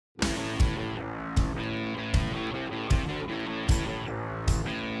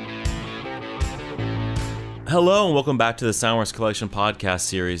Hello and welcome back to the Soundworks Collection podcast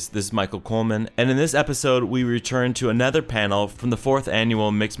series. This is Michael Coleman, and in this episode we return to another panel from the 4th annual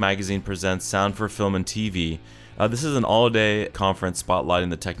Mix Magazine Presents Sound for Film and TV. This is an all-day conference spotlighting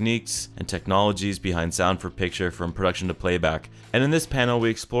the techniques and technologies behind sound for picture from production to playback. And in this panel we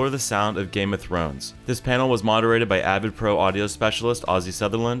explore the sound of Game of Thrones. This panel was moderated by Avid Pro audio specialist Ozzy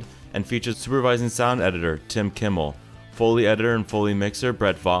Sutherland and featured supervising sound editor Tim Kimmel, Foley editor and Foley mixer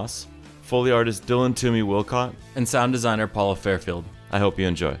Brett Voss, Foley artist Dylan Toomey Wilcott, and sound designer Paula Fairfield. I hope you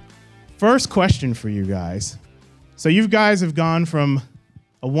enjoy. First question for you guys. So you guys have gone from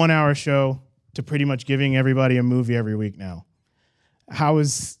a 1-hour show to pretty much giving everybody a movie every week now.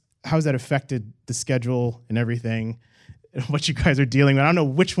 How's that affected the schedule and everything, and what you guys are dealing with? I don't know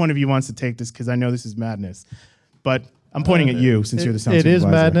which one of you wants to take this because I know this is madness, but I'm pointing at you since you're the sound supervisor. It is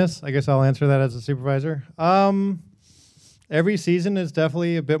madness. I guess I'll answer that as a supervisor. Every season is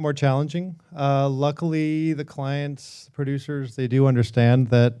definitely a bit more challenging. Luckily, the clients, the producers, they do understand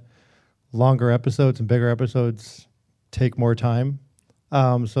that longer episodes and bigger episodes take more time.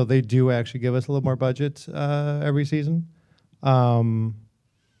 So they do actually give us a little more budget every season. How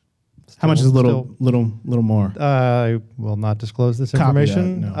much is a little more? I will not disclose this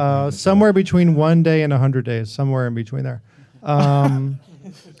information. No, somewhere between 1 day and 100 days, somewhere in between there.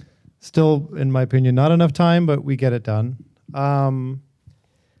 Still, in my opinion, not enough time, but we get it done. On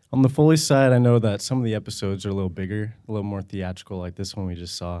the Foley side, I know that some of the episodes are a little bigger, a little more theatrical, like this one we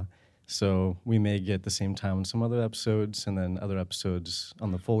just saw. So we may get the same time on some other episodes, and then other episodes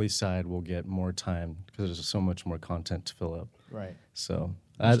on the Foley side will get more time because there's so much more content to fill up. Right. So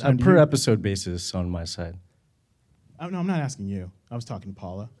per episode basis on my side. Oh, no, I'm not asking you. I was talking to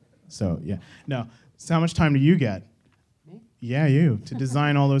Paula. So, yeah. No. So how much time do you get? Me? Yeah, you, to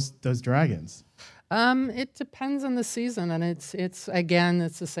design all those dragons. It depends on the season, and it's again,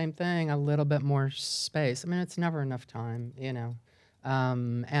 it's the same thing, a little bit more space. I mean, it's never enough time, you know.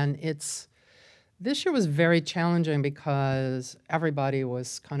 And this year was very challenging because everybody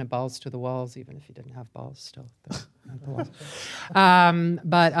was kind of balls to the walls, even if you didn't have balls still.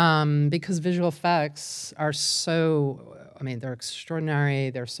 But because visual effects are so, I mean, they're extraordinary,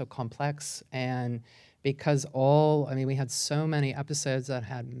 they're so complex, and because we had so many episodes that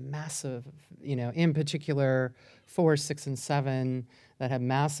had massive, you know, in particular 4, 6, and 7 that had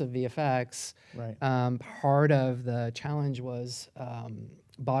massive VFX. Right. Part of the challenge was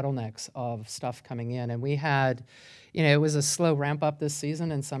bottlenecks of stuff coming in. And we had, you know, it was a slow ramp up this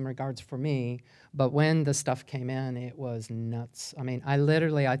season in some regards for me, but when the stuff came in, it was nuts. I mean,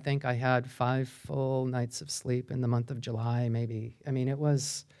 I think I had 5 full nights of sleep in the month of July, maybe. I mean, it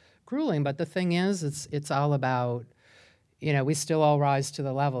was grueling, but the thing is, it's all about, you know, we still all rise to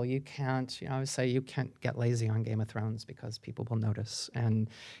the level. You can't, you know, I would say you can't get lazy on Game of Thrones because people will notice, and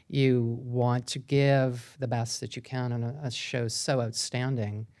you want to give the best that you can on a show so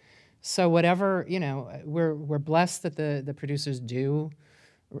outstanding. So whatever, you know, we're blessed that the producers do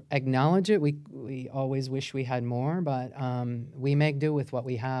acknowledge it. We always wish we had more, but we make do with what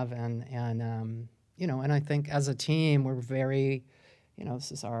we have, and you know, and I think as a team we're very, you know,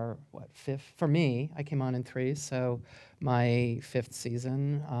 this is our, 5th? For me, I came on in 3, so my 5th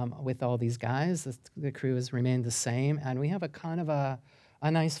season with all these guys. The crew has remained the same, and we have a kind of a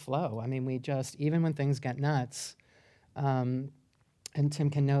nice flow. I mean, we just, even when things get nuts, and Tim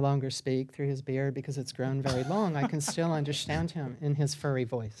can no longer speak through his beard because it's grown very long, I can still understand him in his furry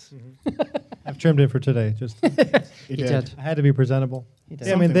voice. Mm-hmm. I've trimmed it for today. Just He did. I had to be presentable. He did.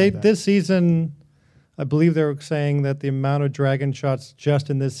 Yeah, I mean, Like this season, I believe they were saying that the amount of dragon shots just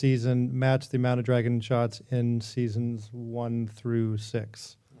in this season matched the amount of dragon shots in seasons 1 through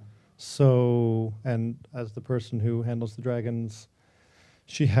 6. Yeah. So, and as the person who handles the dragons,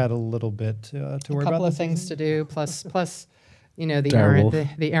 she had a little bit to worry about. A couple of things to do, plus, you know,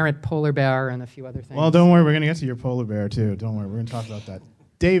 the errant polar bear and a few other things. Well, don't worry, we're going to get to your polar bear, too. Don't worry, we're going to talk about that.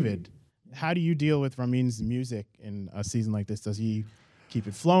 David, how do you deal with Ramin's music in a season like this? Does he keep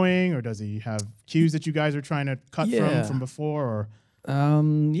it flowing, or does he have cues that you guys are trying to cut from before?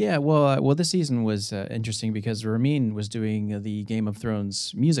 Or Well, this season was interesting because Ramin was doing the Game of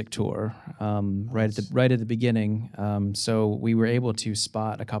Thrones music tour right at the beginning. So we were able to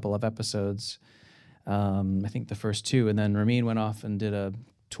spot a couple of episodes. I think the first 2, and then Ramin went off and did a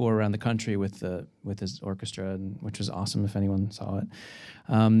tour around the country with his orchestra, which was awesome if anyone saw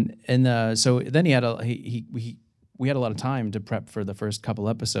it. So then he had we had a lot of time to prep for the first couple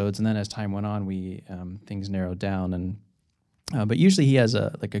episodes, and then as time went on, things narrowed down. And but usually he has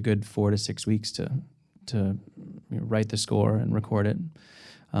a good 4 to 6 weeks to write the score and record it.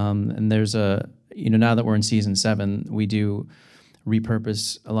 And there's now that we're in season 7,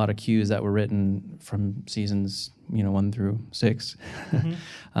 repurpose a lot of cues that were written from seasons 1 through 6.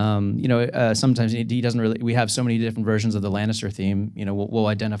 Sometimes he doesn't really. We have so many different versions of the Lannister theme. We'll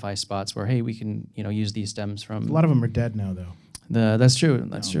identify spots where, hey, we can use these stems from. A lot of them are dead now, though. That's true.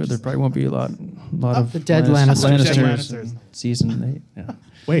 That's true. There probably won't be a lot of the dead Lannisters. Lannisters in season 8. Yeah.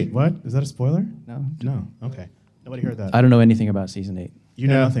 Wait, what? Is that a spoiler? No. No. Okay. Nobody heard that. I don't know anything about season 8. You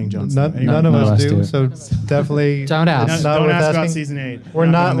know nothing, Jon Snow. None, Anyway. none of none of us us do, do. so definitely Don't ask. it's Don't not worth ask about asking. season 8. We're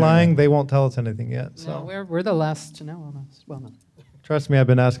not going there. lying. They won't tell us anything yet. No, So we're the last to know almost. Well, no. trust me, I've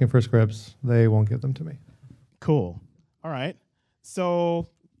been asking for scripts. They won't give them to me. Cool. All right. So,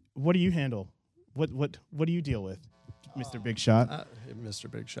 what do you handle? What do you deal with, Mr. Big Shot? Mr.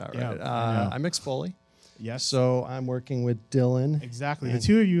 Big Shot, Yeah, right? I know. I'm Mick Foley. Yes. So I'm working with Dylan. Exactly. The And-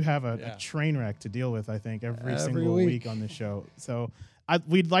 two of you have a Yeah. train wreck to deal with, I think, every Every single week. week on the show. So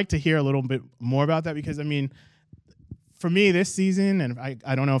we'd like to hear a little bit more about that because, I mean, for me this season, and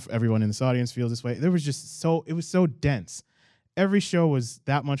I don't know if everyone in this audience feels this way, it was so dense. Every show was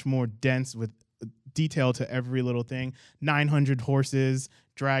that much more dense with detail to every little thing. 900 horses,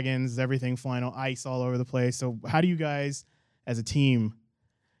 dragons, everything flying on ice all over the place. So how do you guys, as a team,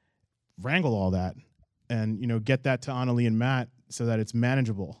 wrangle all that and get that to Annalie and Matt so that it's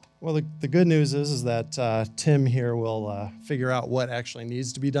manageable? Well, the good news is that Tim here will figure out what actually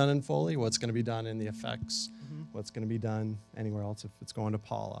needs to be done in Foley, what's going to be done in the effects, what's going to be done anywhere else if it's going to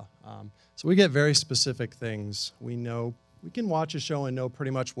Paula. So we get very specific things. We can watch a show and know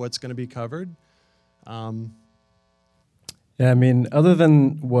pretty much what's going to be covered. Yeah, I mean, other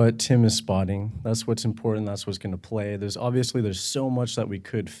than what Tim is spotting, that's what's important. That's what's going to play. There's so much that we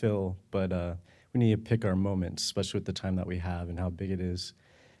could fill, but we need to pick our moments, especially with the time that we have and how big it is.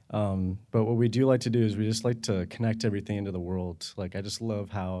 But what we do like to do is we just like to connect everything into the world. Like, I just love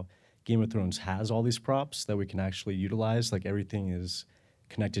how Game of Thrones has all these props that we can actually utilize. Like, everything is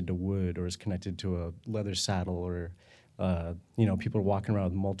connected to wood or is connected to a leather saddle or, people are walking around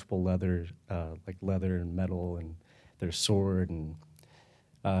with multiple leather, like leather and metal and their sword. And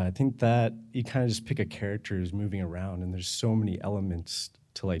I think that you kind of just pick a character who's moving around, and there's so many elements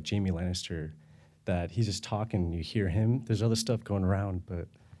to, like, Jaime Lannister that he's just talking and you hear him. There's other stuff going around, but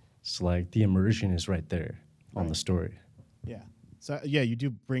it's like the immersion is right there on the story. Yeah. So, yeah, you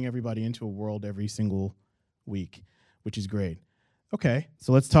do bring everybody into a world every single week, which is great. Okay,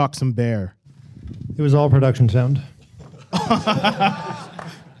 so let's talk some bear. It was all production sound.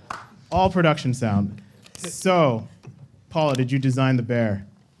 All production sound. So, Paula, did you design the bear?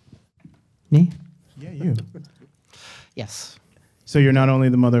 Me? Yeah, you. Yes, So you're not only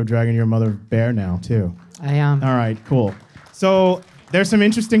the mother of dragon, you're a mother of bear now, too. I am. All right, cool. So there's some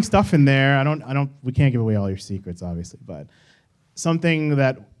interesting stuff in there. We can't give away all your secrets, obviously, but something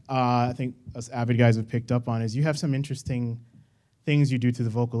that I think us avid guys have picked up on is you have some interesting things you do to the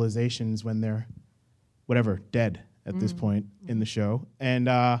vocalizations when they're, dead at this point in the show. And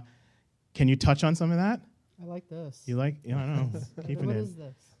can you touch on some of that? I like this. I don't know. Keeping What it. is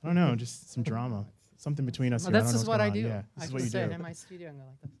this? I don't know, just some drama. Something between us Well, here. this don't know is what's what I going do. on. Yeah, this I is can what you sit do. in my studio and go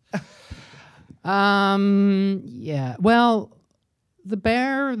like this. Yeah. Well, the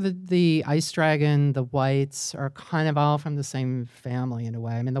bear, the ice dragon, the whites are kind of all from the same family in a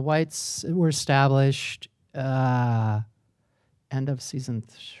way. I mean, the whites were established end of season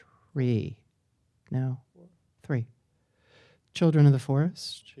 3. No, 3. Children of the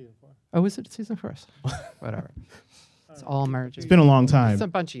Forest. Oh, is it season 4? Whatever. It's all merged. It's been a long time. It's a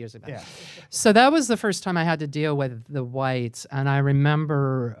bunch of years ago. Yeah. So that was the first time I had to deal with the whites, and I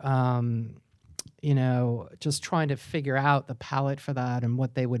remember, just trying to figure out the palette for that and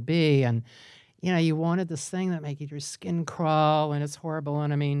what they would be, and you wanted this thing that made your skin crawl, and it's horrible,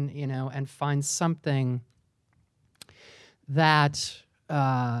 and I mean, and find something that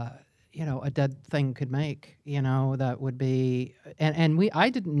a dead thing could make, that would be, I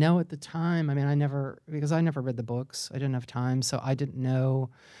didn't know at the time. I mean, because I never read the books. I didn't have time, so I didn't know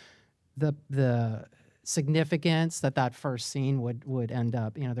the significance that first scene would end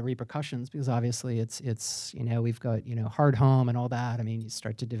up, the repercussions, because obviously it's we've got, Hard Home and all that. I mean, you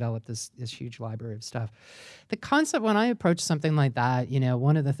start to develop this huge library of stuff. The concept when I approach something like that,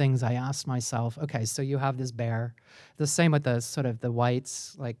 one of the things I asked myself, okay, so you have this bear, the same with the sort of the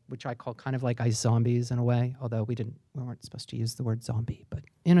whites, like, which I call kind of like ice zombies in a way, although we weren't supposed to use the word zombie, but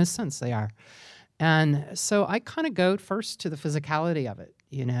in a sense they are. And so I kind of go first to the physicality of it.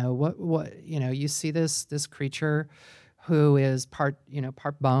 You see this creature who is part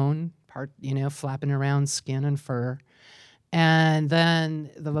bone, part, flapping around skin and fur. And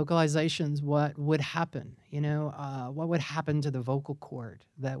then the vocalizations, what would happen? What would happen to the vocal cord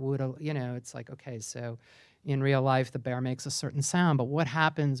that would, it's like, okay, so in real life, the bear makes a certain sound, but what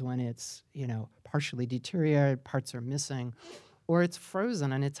happens when it's, partially deteriorated, parts are missing, or it's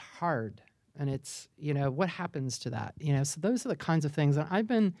frozen and it's hard? And it's, what happens to that? So those are the kinds of things that I've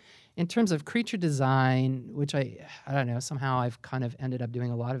been, in terms of creature design, which I don't know, somehow I've kind of ended up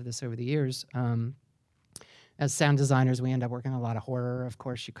doing a lot of this over the years. As sound designers, we end up working a lot of horror. Of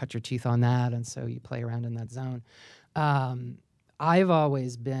course, you cut your teeth on that, and so you play around in that zone. I've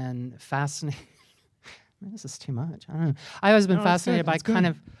always been fascinated. This is too much. I don't know. I've always been fascinated by kind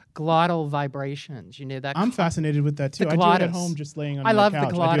of glottal vibrations. That I'm fascinated with that too. I do it at home, just laying on I the love couch.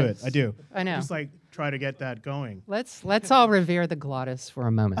 the glottis. I do. I know. Just like try to get that going. Let's all revere the glottis for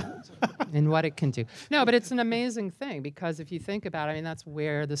a moment and what it can do. No, but it's an amazing thing because if you think about it, that's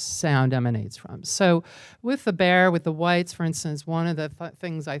where the sound emanates from. So with the bear, with the whites, for instance, one of the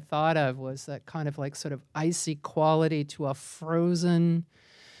things I thought of was that kind of like sort of icy quality to a frozen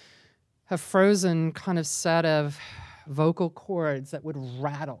kind of set of vocal cords that would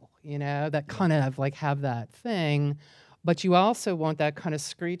rattle, that kind of like have that thing. But you also want that kind of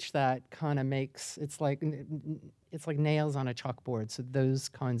screech that kind of makes, it's like nails on a chalkboard, so those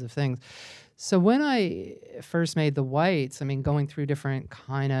kinds of things. So when I first made the whites, going through different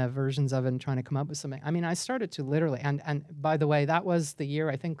kind of versions of it and trying to come up with something, I started to literally, and by the way, that was the year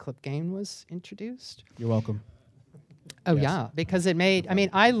I think Clip Gain was introduced. You're welcome. Oh, Yes. yeah, because it made,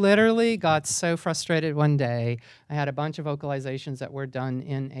 I literally got so frustrated one day. I had a bunch of vocalizations that were done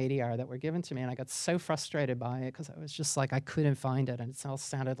in ADR that were given to me, and I got so frustrated by it because I was just like, I couldn't find it, and it all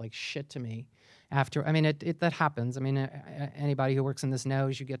sounded like shit to me after. That happens. Anybody who works in this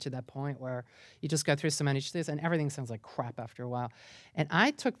knows you get to that point where you just go through so many things, and everything sounds like crap after a while. And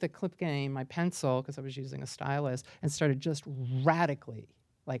I took the Clip Gain, my pencil, because I was using a stylus, and started just radically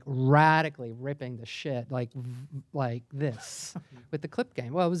ripping the shit like this with the Clip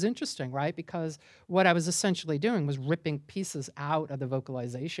Gain. Well, it was interesting, right? Because what I was essentially doing was ripping pieces out of the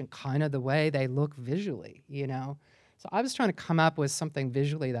vocalization, kind of the way they look visually, So I was trying to come up with something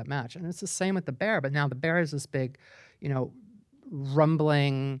visually that matched. And it's the same with the bear, but now the bear is this big,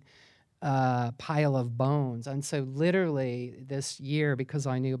 rumbling pile of bones. And so literally this year, because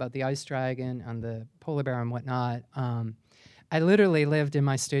I knew about the ice dragon and the polar bear and whatnot, I literally lived in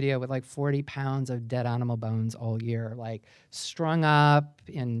my studio with like 40 pounds of dead animal bones all year, like strung up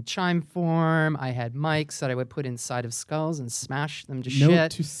in chime form. I had mics that I would put inside of skulls and smash them to shit.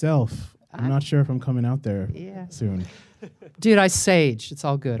 Note to self. I'm not sure if I'm coming out there soon. Dude, I saged. It's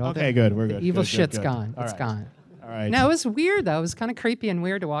all good. Okay, good. We're good. The evil Good, shit's good. gone. All It's right. gone. All right. No, it was weird though. It was kind of creepy and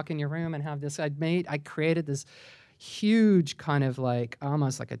weird to walk in your room and have this. I created this huge kind of like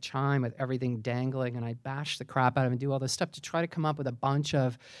almost like a chime with everything dangling, and I bashed the crap out of it and do all this stuff to try to come up with a bunch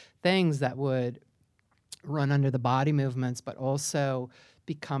of things that would run under the body movements, but also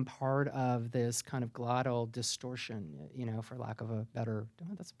become part of this kind of glottal distortion, for lack of a better.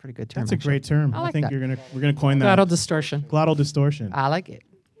 Oh, that's a pretty good term. That's a great term. I I like think that. we're gonna coin that. Glottal distortion. Glottal distortion. I like it.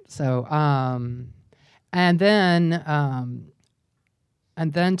 So, and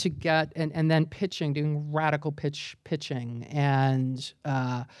then to get and then pitching, doing radical pitching, and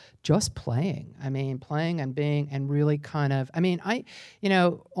just playing. Playing and being and really kind of.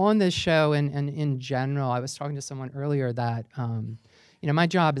 On this show and in general, I was talking to someone earlier that. My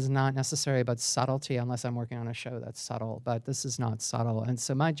job is not necessarily about subtlety unless I'm working on a show that's subtle, but this is not subtle. And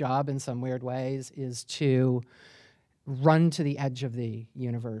so my job in some weird ways is to run to the edge of the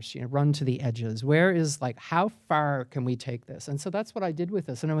universe, run to the edges. Where is how far can we take this? And so that's what I did with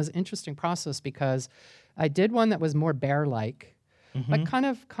this. And it was an interesting process because I did one that was more bear-like, but kind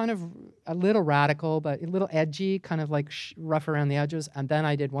of a little radical, but a little edgy, kind of like rough around the edges. And then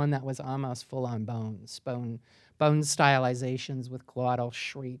I did one that was almost full-on bone stylizations with glottal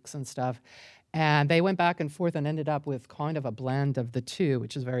shrieks and stuff. And they went back and forth and ended up with kind of a blend of the two,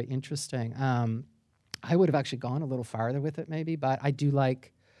 which is very interesting. I would have actually gone a little farther with it maybe, but I do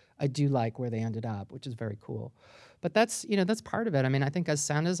like where they ended up, which is very cool. But that's part of it. I think as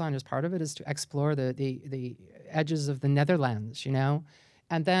sound designers, part of it is to explore the edges of the Netherlands,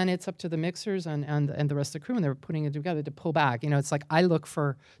 and then it's up to the mixers and the rest of the crew, and they're putting it together to pull back. It's like I look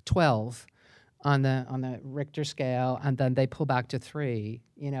for 12 on the Richter scale, and then they pull back to 3,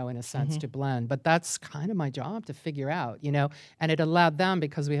 in a sense, to blend. But that's kind of my job to figure out, and it allowed them,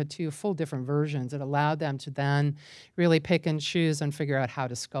 because we had 2 full different versions, it allowed them to then really pick and choose and figure out how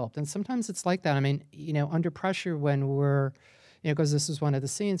to sculpt. And sometimes it's like that. Under pressure when we're, because this was one of the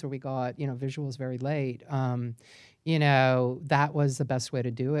scenes where we got, visuals very late. That was the best way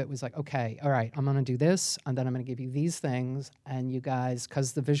to do it. Was like, okay, all right, I'm gonna do this, and then I'm gonna give you these things, and you guys,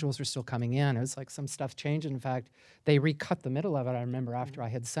 because the visuals were still coming in, it was like some stuff changed. In fact, they recut the middle of it. I remember after I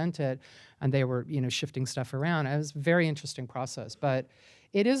had sent it, and they were, shifting stuff around. It was a very interesting process, but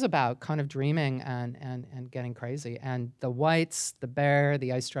it is about kind of dreaming and getting crazy. And the whites, the bear,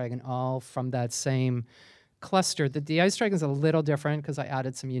 the ice dragon, all from that same cluster. The ice dragon's a little different because I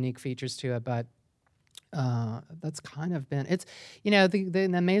added some unique features to it, but that's kind of been it's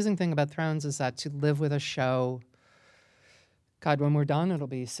the amazing thing about Thrones is that to live with a show, God, when we're done it'll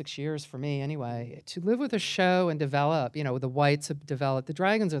be 6 years for me anyway, to live with a show and develop, the whites have developed, the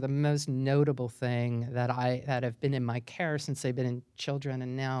dragons are the most notable thing that have been in my care since they've been in children,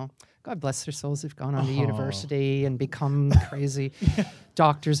 and now God bless their souls, they've gone on to university and become crazy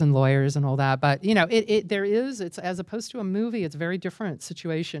doctors and lawyers and all that. But it's as opposed to a movie, it's a very different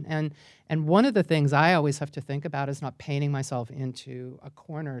situation. And one of the things I always have to think about is not painting myself into a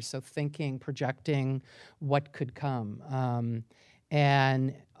corner. So thinking, projecting what could come.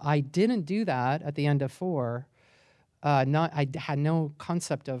 And I didn't do that at the end of 4. I had no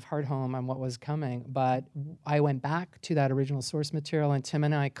concept of Hardhome and what was coming, but I went back to that original source material, and Tim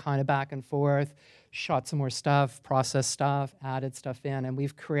and I kind of back and forth, shot some more stuff, processed stuff, added stuff in, and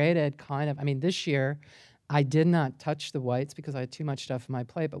we've created this year, I did not touch the whites because I had too much stuff on my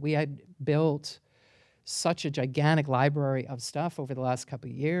plate, but we had built such a gigantic library of stuff over the last couple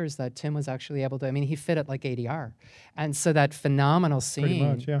of years that Tim was actually able to, he fit it like ADR. And so that phenomenal scene. Pretty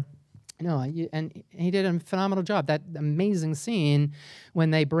much, yeah. No, and he did a phenomenal job. That amazing scene when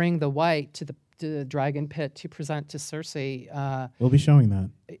they bring the white to the dragon pit to present to Cersei. We'll be showing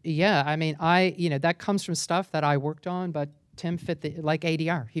that. Yeah, that comes from stuff that I worked on, but Tim fit like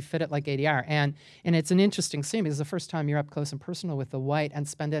ADR. He fit it like ADR, and it's an interesting scene because it's the first time you're up close and personal with the white and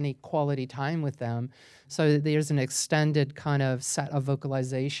spend any quality time with them. So there's an extended kind of set of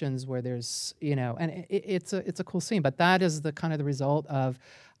vocalizations where there's and it's a cool scene. But that is the kind of the result of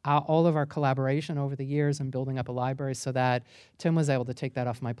all of our collaboration over the years and building up a library so that Tim was able to take that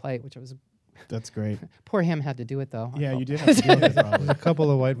off my plate, which was... That's great. Poor him had to do it, though. Yeah, you did have to do it, probably. There's a couple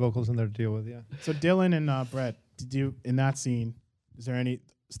of white vocals in there to deal with, yeah. So Dylan and Brett, did you, in that scene, is there any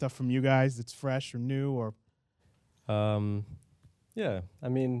stuff from you guys that's fresh or new or... Yeah,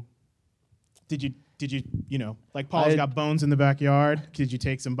 Did you, like Paul's got bones in the backyard, did you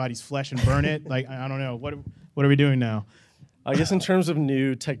take somebody's flesh and burn it? Like, I don't know. What are we doing now? I guess in terms of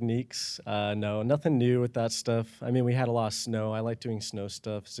new techniques, no, nothing new with that stuff. We had a lot of snow. I like doing snow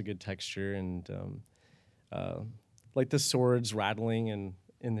stuff. It's a good texture, and like the swords rattling and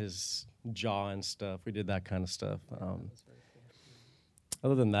in his jaw and stuff. We did that kind of stuff.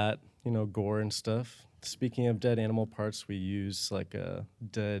 Other than that, gore and stuff. Speaking of dead animal parts, we use like a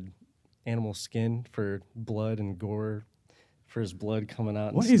dead animal skin for blood and gore. For his blood coming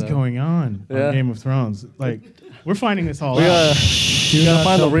out. What is going on Game of Thrones? Like, we're finding this all out. We gotta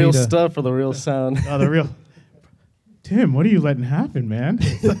find the real stuff for the real sound. Oh, the real. Tim, what are you letting happen, man?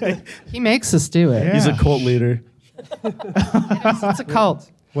 He makes us do it. Yeah. He's a cult leader. It's a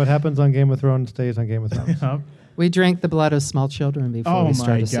cult. What happens on Game of Thrones stays on Game of Thrones. Yeah. We drank the blood of small children before we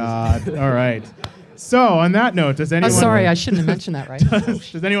started. Oh my God! All right. So on that note, does anyone? Sorry, I shouldn't have mentioned that. Right?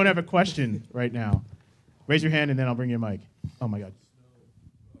 Does anyone have a question right now? Raise your hand and then I'll bring you a mic. Oh my God.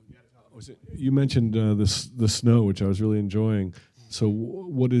 You mentioned the snow, which I was really enjoying. So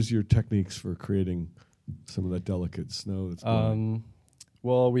what is your techniques for creating some of that delicate snow that's blowing?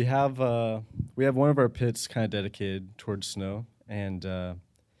 Well, we have one of our pits kind of dedicated towards snow, and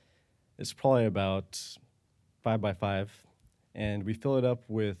it's probably about 5 by 5, and we fill it up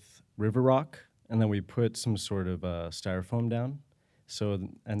with river rock, and then we put some sort of styrofoam down.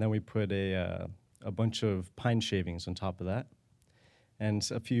 And then we put a bunch of pine shavings on top of that, and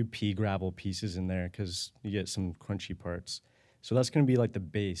a few pea gravel pieces in there because you get some crunchy parts. So that's going to be like the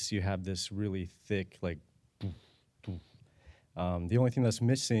base. You have this really thick, like, the only thing that's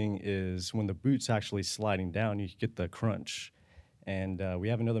missing is when the boot's actually sliding down, you get the crunch. And we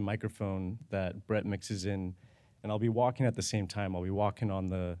have another microphone that Brett mixes in, and I'll be walking at the same time. I'll be walking on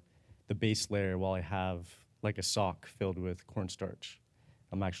the base layer while I have like a sock filled with cornstarch.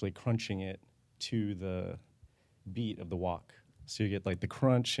 I'm actually crunching it to the beat of the walk. So you get like the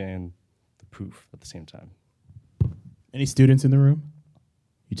crunch and the poof at the same time. Any students in the room?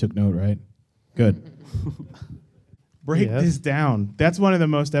 You took note, right? Good. Break this down. That's one of the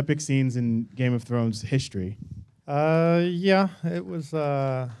most epic scenes in Game of Thrones history. Yeah, it was.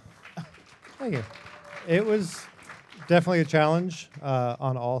 Thank you. It was definitely a challenge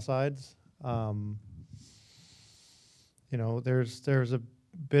on all sides. there's a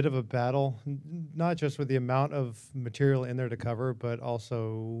bit of a battle, not just with the amount of material in there to cover, but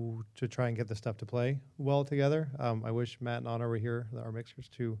also to try and get the stuff to play well together. I wish Matt and Anna were here, our mixers,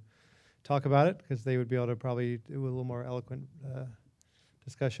 to talk about it, because they would be able to probably do a little more eloquent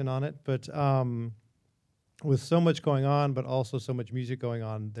discussion on it. But with so much going on, but also so much music going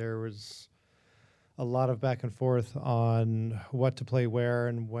on, there was a lot of back and forth on what to play where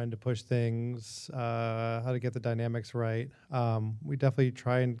and when to push things, how to get the dynamics right. We definitely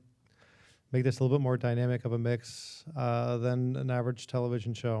try and make this a little bit more dynamic of a mix than an average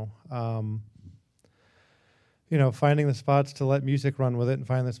television show. Finding the spots to let music run with it and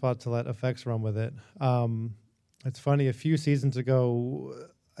finding the spots to let effects run with it. It's funny, a few seasons ago,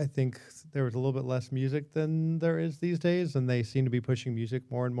 I think there was a little bit less music than there is these days, and they seem to be pushing music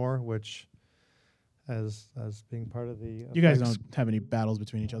more and more, which as being part of the You guys don't have any battles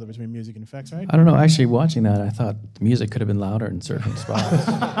between each other, between music and effects, right? I don't know. Actually, watching that, I thought the music could have been louder in certain spots.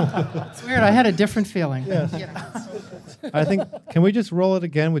 It's weird. I had a different feeling. Yes. I think, can we just roll it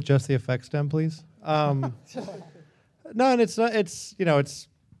again with just the effects stem, please? No, and it's not, it's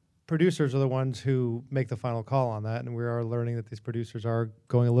producers are the ones who make the final call on that, and we are learning that these producers are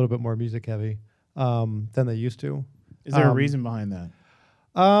going a little bit more music heavy than they used to. Is there a reason behind that?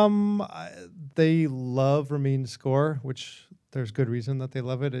 They love Ramin's score, which there's good reason that they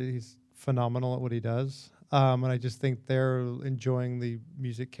love it. He's phenomenal at what he does. And I just think they're enjoying the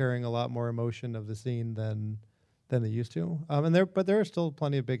music carrying a lot more emotion of the scene than they used to. But there are still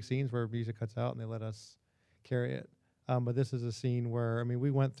plenty of big scenes where music cuts out and they let us carry it. But this is a scene where, we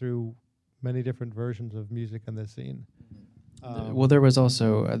went through many different versions of music in this scene. Well, there was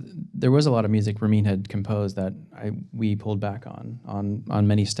also there was a lot of music Ramin had composed that we pulled back on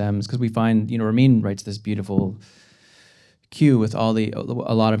many stems, because we find Ramin writes this beautiful cue with a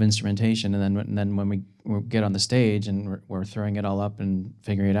lot of instrumentation, and then when we get on the stage and we're throwing it all up and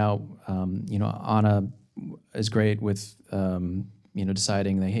figuring it out, Anna is great with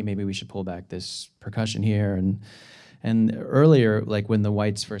deciding that, hey, maybe we should pull back this percussion here, and earlier, like when the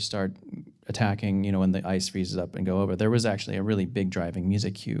whites first start attacking, when the ice freezes up and go over, there was actually a really big driving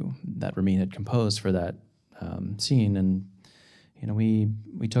music cue that Ramin had composed for that scene, and we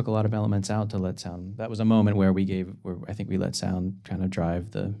took a lot of elements out to let sound. That was a moment where I think we let sound kind of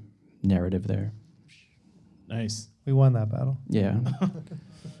drive the narrative there. Nice. We won that battle. Yeah.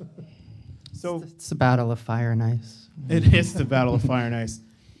 So It's the battle of fire and ice. it is the battle of fire and ice.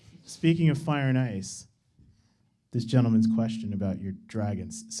 Speaking of fire and ice, this gentleman's question about your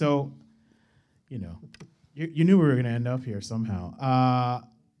dragons. So, you knew we were going to end up here somehow.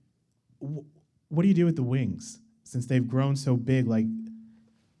 What do you do with the wings, since they've grown so big, like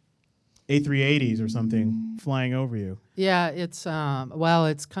A380s or something flying over you? Yeah, it's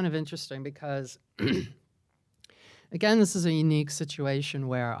it's kind of interesting because, again, this is a unique situation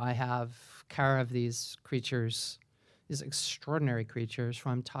where I have care of these creatures, these extraordinary creatures,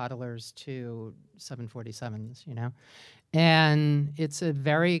 from toddlers to 747s, and it's a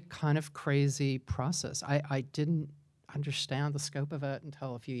very kind of crazy process. I didn't understand the scope of it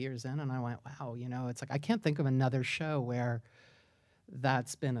until a few years in, and I went, wow, it's like I can't think of another show where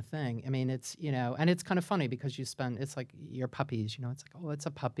that's been a thing. It's, and it's kind of funny because it's like your puppies, it's like, oh, it's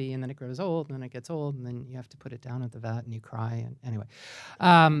a puppy, and then it grows old, and then it gets old, and then you have to put it down at the vet, and you cry, and anyway. You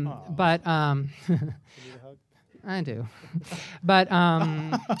need a hug? I do. But,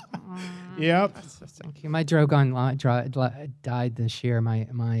 Yep. thank you. My Drogon died this year,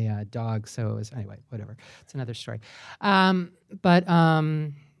 my dog, so it was, anyway, whatever. It's another story.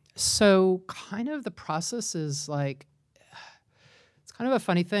 So kind of the process is like, it's kind of a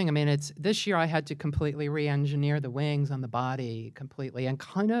funny thing. It's this year I had to completely re-engineer the wings on the body completely, and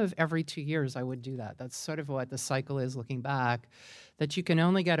kind of every 2 years I would do that. That's sort of what the cycle is looking back, that you can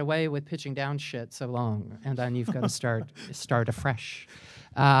only get away with pitching down shit so long, and then you've got to start afresh.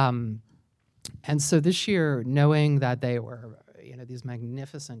 And so this year, knowing that they were, these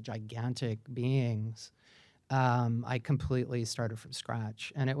magnificent, gigantic beings, I completely started from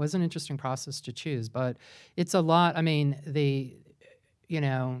scratch, and it was an interesting process to choose. But it's a lot.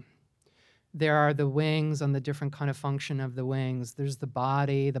 There are the wings and the different kind of function of the wings. There's the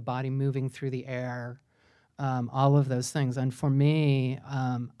body moving through the air, all of those things. And for me,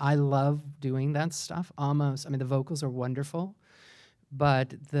 I love doing that stuff almost. The vocals are wonderful,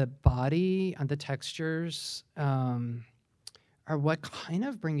 but the body and the textures are what kind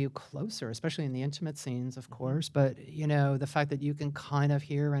of bring you closer, especially in the intimate scenes, of course. But, the fact that you can kind of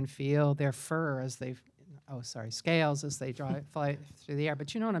hear and feel their fur as they scales as they fly through the air.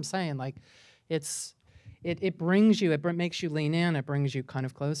 But you know what I'm saying? Like, it brings you, it makes you lean in, it brings you kind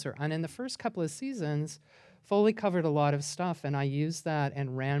of closer. And in the first couple of seasons, Foley covered a lot of stuff, and I used that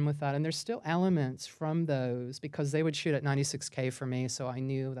and ran with that. And there's still elements from those because they would shoot at 96K for me, so I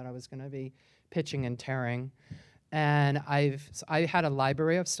knew that I was going to be pitching and tearing. And I had a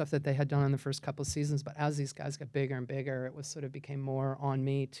library of stuff that they had done in the first couple of seasons, but as these guys got bigger and bigger, it was sort of became more on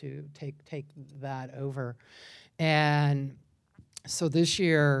me to take that over. And so this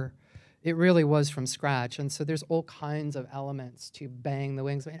year, it really was from scratch. And so there's all kinds of elements to bang the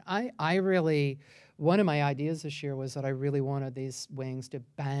wings. I really, one of my ideas this year was that I really wanted these wings to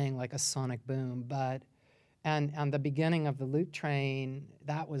bang like a sonic boom. But, and the beginning of the Loot Train,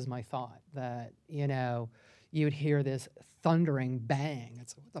 that was my thought, that, you know, you'd hear this thundering bang.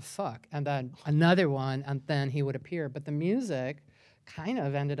 It's like, what the fuck? And then another one, and then he would appear. But the music kind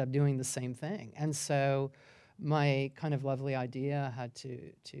of ended up doing the same thing. And so my kind of lovely idea had to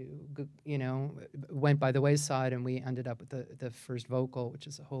you know, went by the wayside, and we ended up with the first vocal, which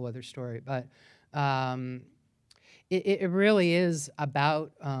is a whole other story. But it really is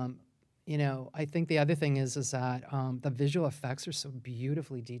about, you know, I think the other thing is that the visual effects are so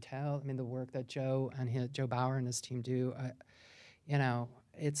beautifully detailed. I mean, the work that Joe Bauer and his team do, you know,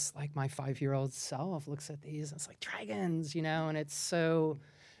 it's like my 5-year-old self looks at these, and it's like dragons, you know, and it's so,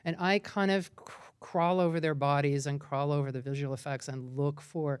 and I kind of crawl over their bodies and crawl over the visual effects and look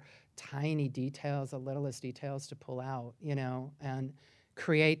for tiny details, the littlest details to pull out, you know, and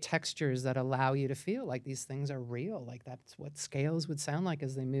create textures that allow you to feel like these things are real, like that's what scales would sound like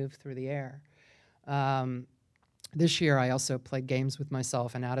as they move through the air. This year, I also played games with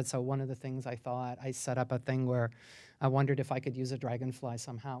myself and added, so one of the things I thought, I set up a thing where I wondered if I could use a dragonfly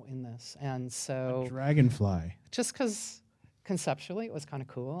somehow in this. And so— A dragonfly? Just because conceptually it was kind of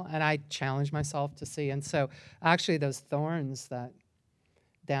cool, and I challenged myself to see. And so actually those thorns that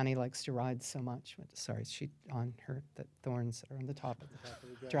Danny likes to ride so much. Sorry, she on her, the thorns that are on the top of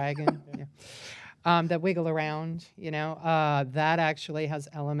the dragon, yeah. That wiggle around, you know, that actually has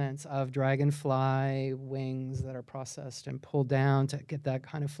elements of dragonfly wings that are processed and pulled down to get that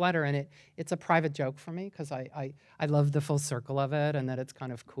kind of flutter. And it's a private joke for me because I love the full circle of it and that it's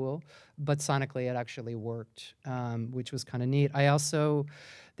kind of cool. But sonically, it actually worked, which was kind of neat. I also,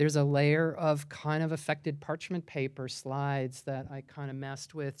 there's a layer of kind of affected parchment paper slides that I kind of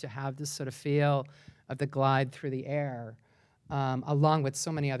messed with to have this sort of feel of the glide through the air, along with so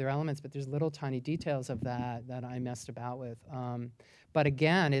many other elements, but there's little tiny details of that I messed about with. But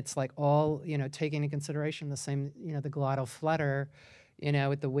again, it's like all, you know, taking into consideration the same, you know, the glottal flutter, you know,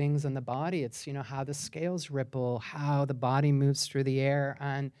 with the wings and the body, it's, you know, how the scales ripple, how the body moves through the air,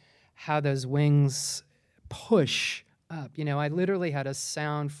 and how those wings push up. You know, I literally had a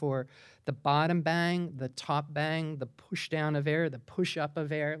sound for the bottom bang, the top bang, the push down of air, the push up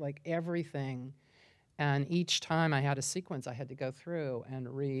of air, like everything. And each time I had a sequence I had to go through and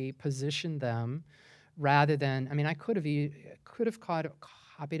reposition them rather than, I mean, I could have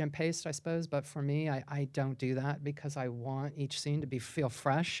copied and pasted, I suppose, but for me, I don't do that because I want each scene to feel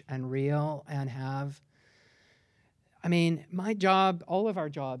fresh and real and have, I mean, my job, all of our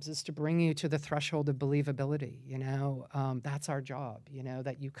jobs, is to bring you to the threshold of believability, you know? That's our job, you know,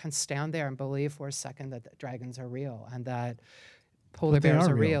 that you can stand there and believe for a second that the dragons are real and that polar bears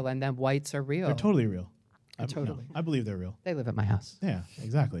are real and then whites are real. They're totally real. Totally. No, I believe they're real. They live at my house. Yeah,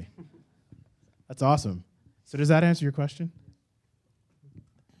 exactly. That's awesome. So does that answer your question?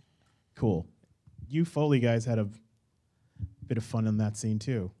 Cool. You Foley guys had a bit of fun in that scene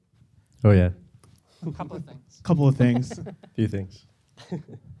too. Oh, yeah. A couple of things. Couple of things. A few things.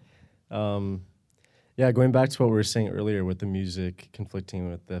 Yeah, going back to what we were saying earlier with the music conflicting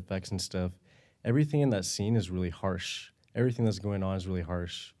with the effects and stuff, everything in that scene is really harsh. Everything that's going on is really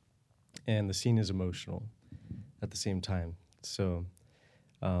harsh. And the scene is emotional at the same time. So,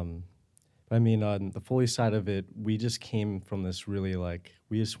 I mean, on the Foley side of it, we just came from this really, like,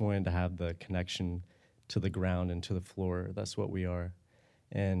 we just wanted to have the connection to the ground and to the floor. That's what we are.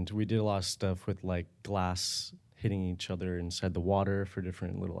 And we did a lot of stuff with, like, glass hitting each other inside the water for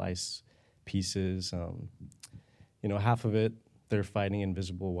different little ice pieces. You know, half of it, they're fighting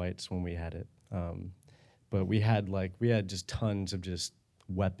invisible whites when we had it. But we had just tons of just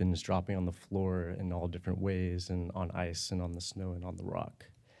weapons dropping on the floor in all different ways and on ice and on the snow and on the rock.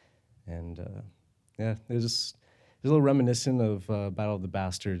 And yeah, it was a little reminiscent of Battle of the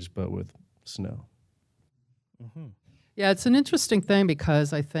Bastards, but with snow. Mm-hmm. Yeah, it's an interesting thing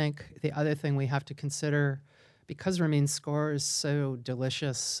because I think the other thing we have to consider, because Ramin's score is so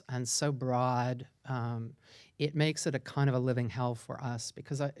delicious and so broad, it makes it a kind of a living hell for us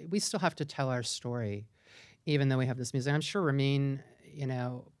because we still have to tell our story, even though we have this music. I'm sure Ramin, you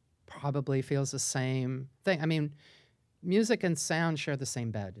know, probably feels the same thing. I mean, music and sound share the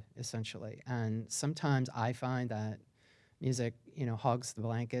same bed, essentially. And sometimes I find that music, hogs the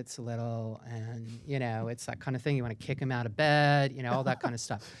blankets a little, and, it's that kind of thing. You want to kick him out of bed, all that kind of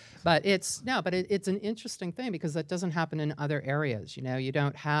stuff. But it's an interesting thing because that doesn't happen in other areas. You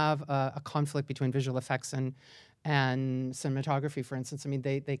don't have a conflict between visual effects and cinematography, for instance. I mean,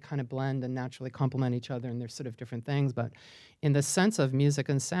 they kind of blend and naturally complement each other, and they're sort of different things. But in the sense of music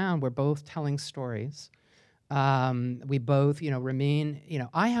and sound, we're both telling stories. We both, Ramin,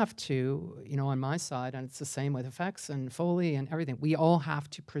 I have to, on my side, and it's the same with effects and Foley and everything, we all have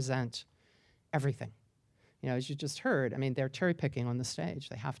to present everything. As you just heard, I mean, they're cherry picking on the stage,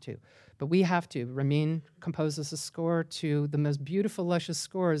 they have to. But we have to. Ramin composes a score to the most beautiful, luscious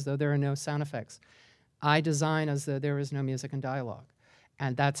score as though there are no sound effects. I design as though there is no music and dialogue.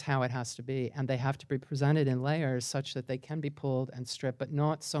 And that's how it has to be. And they have to be presented in layers such that they can be pulled and stripped, but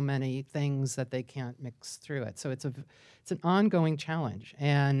not so many things that they can't mix through it. So it's an ongoing challenge.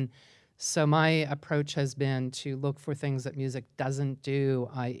 And so my approach has been to look for things that music doesn't do,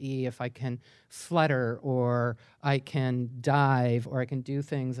 i.e. if I can flutter or I can dive or I can do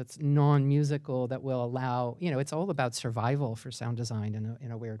things that's non-musical that will allow, it's all about survival for sound design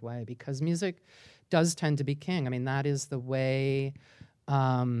in a weird way, because music does tend to be king. I mean, that is the way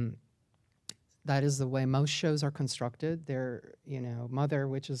most shows are constructed. They're, Mother,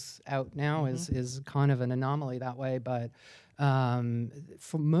 which is out now, is kind of an anomaly that way. But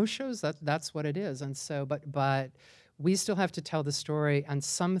for most shows, that's what it is. And so, but we still have to tell the story, and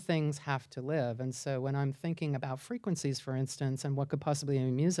some things have to live. And so when I'm thinking about frequencies, for instance, and what could possibly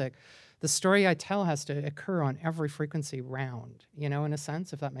be music, the story I tell has to occur on every frequency round, in a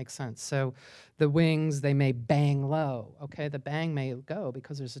sense, if that makes sense. So the wings, they may bang low, okay? The bang may go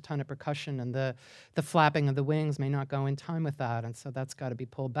because there's a ton of percussion, and the flapping of the wings may not go in time with that, and so that's got to be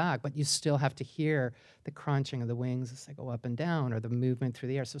pulled back. But you still have to hear the crunching of the wings as they go up and down, or the movement through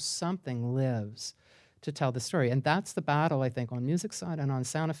the air. So something lives to tell the story. And that's the battle, I think, on music side and on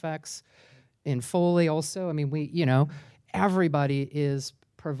sound effects, in Foley also. I mean, everybody is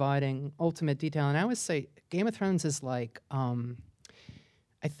providing ultimate detail. And I always say Game of Thrones is like,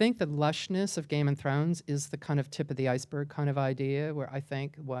 I think the lushness of Game of Thrones is the kind of tip of the iceberg kind of idea, where I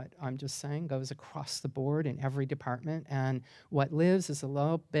think what I'm just saying goes across the board in every department, and what lives is a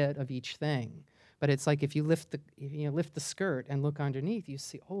little bit of each thing. But it's like if you lift the skirt and look underneath, you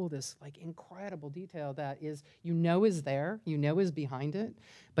see all this like incredible detail that is there, is behind it,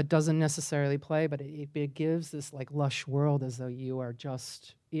 but doesn't necessarily play. But it gives this like lush world as though you are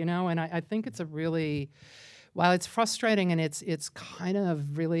just, And I think it's a really, while it's frustrating and it's kind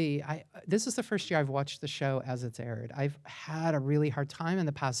of really, this is the first year I've watched the show as it's aired. I've had a really hard time in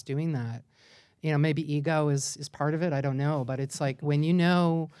the past doing that. Maybe ego is part of it, I don't know. But it's like when you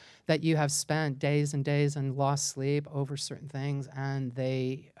know that you have spent days and days and lost sleep over certain things, and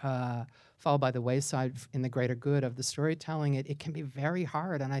they fall by the wayside in the greater good of the storytelling, it can be very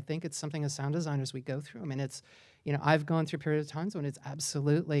hard. And I think it's something as sound designers we go through. I mean, it's, I've gone through periods of times when it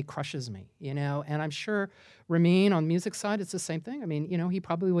absolutely crushes me, and I'm sure Ramin on music side, it's the same thing. I mean, he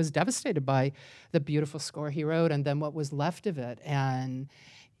probably was devastated by the beautiful score he wrote and then what was left of it. And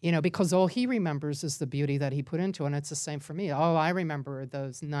because all he remembers is the beauty that he put into it. And it's the same for me. Oh, I remember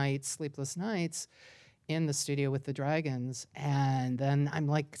those nights, sleepless nights in the studio with the Dragons. And then I'm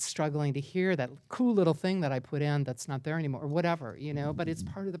like struggling to hear that cool little thing that I put in that's not there anymore, or whatever, but it's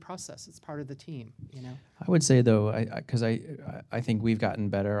part of the process. It's part of the team, I would say, though, because I think we've gotten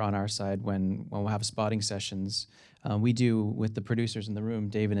better on our side when we'll have spotting sessions. We do with the producers in the room,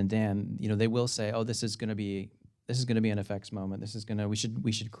 David and Dan, they will say, oh, this is going to be an effects moment.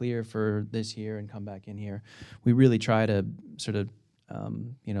 We should clear for this here and come back in here. We really try to sort of,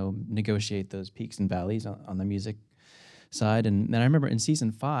 negotiate those peaks and valleys on the music side. And then I remember in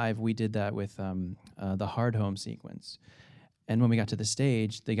season 5, we did that with the hard home sequence. And when we got to the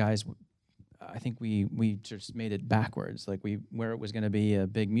stage, the guys, I think we just made it backwards. Like where it was going to be a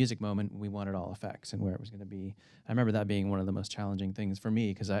big music moment, we wanted all effects, and where it was going to be, I remember that being one of the most challenging things for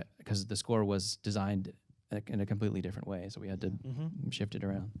me because the score was designed in a completely different way, so we had to shift it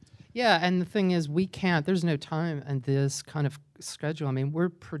around. Yeah, and the thing is, there's no time in this kind of schedule. I mean, we're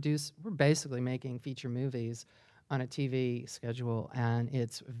basically making feature movies on a TV schedule, and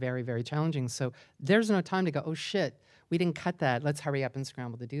it's very, very challenging. So there's no time to go, oh shit, we didn't cut that, let's hurry up and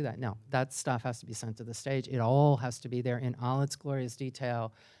scramble to do that. No, that stuff has to be sent to the stage. It all has to be there in all its glorious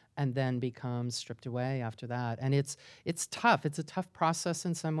detail, and then becomes stripped away after that. And it's tough. It's a tough process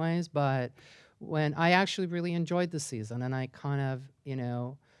in some ways, but when I actually really enjoyed the season, and I kind of,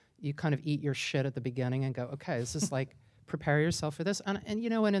 you kind of eat your shit at the beginning and go, okay, this is like prepare yourself for this. And you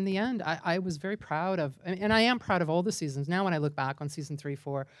know, and in the end, I was very proud of, and I am proud of all the seasons. Now when I look back on season 3,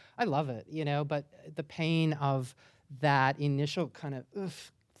 4, I love it, you know, but the pain of that initial kind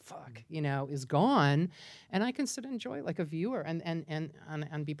of, fuck, you know, is gone. And I can sit and enjoy it like a viewer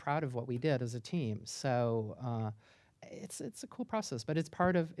and be proud of what we did as a team. So it's a cool process, but it's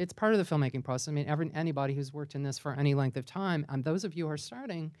part of the filmmaking process. I mean, anybody who's worked in this for any length of time, and those of you who are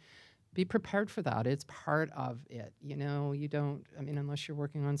starting, be prepared for that. It's part of it. You know, you don't, I mean, unless you're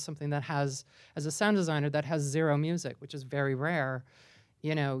working on something that has, as a sound designer, that has zero music, which is very rare,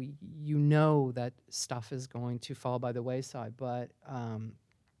 you know that stuff is going to fall by the wayside. But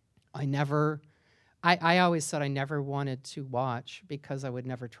I always said I never wanted to watch because I would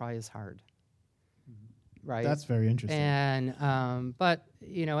never try as hard. Right. That's very interesting. And but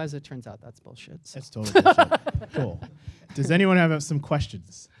you know, as it turns out, that's bullshit. So. That's totally bullshit. Cool. Does anyone have some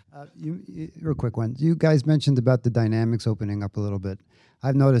questions? Real quick one. You guys mentioned about the dynamics opening up a little bit.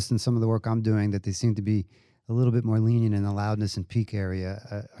 I've noticed in some of the work I'm doing that they seem to be a little bit more lenient in the loudness and peak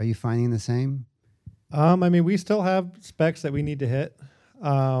area. Are you finding the same? I mean, we still have specs that we need to hit.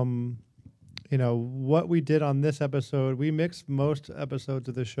 You know, what we did on this episode, we mixed most episodes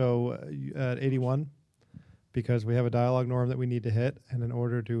of the show at 81 because we have a dialogue norm that we need to hit. And in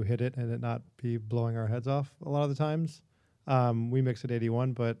order to hit it and it not be blowing our heads off a lot of the times, we mix at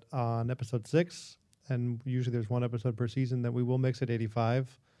 81. But on episode 6, and usually there's one episode per season, that we will mix at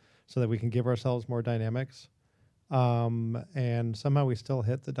 85 so that we can give ourselves more dynamics. And somehow we still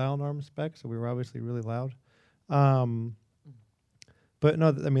hit the dial norm spec, so we were obviously really loud. But no,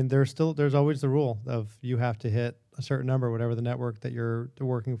 I mean, there's always the rule of you have to hit a certain number, whatever the network that you're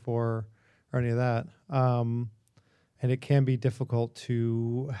working for or any of that. And it can be difficult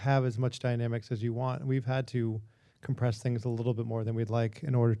to have as much dynamics as you want. We've had to compress things a little bit more than we'd like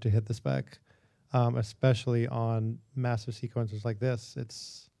in order to hit the spec, especially on massive sequences like this.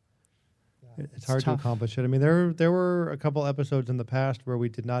 It's hard to accomplish it. I mean, there were a couple episodes in the past where we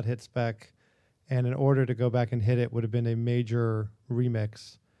did not hit spec, and in order to go back and hit it would have been a major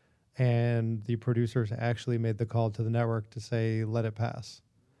remix, and the producers actually made the call to the network to say, let it pass.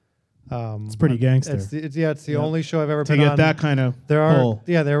 It's pretty gangster. It's the only show I've ever been on. To get that kind of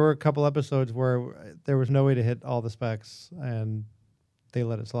there were a couple episodes where there was no way to hit all the specs, and they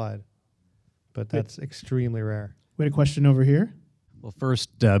let it slide. But that's extremely rare. We had a question over here. Well,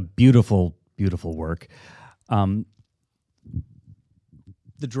 first, beautiful work. The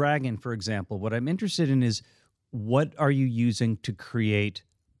dragon, for example, what I'm interested in is what are you using to create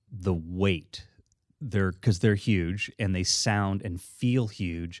the weight? Because they're huge and they sound and feel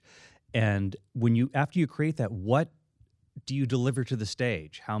huge. And after you create that, what do you deliver to the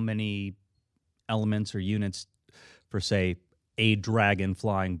stage? How many elements or units for, say, a dragon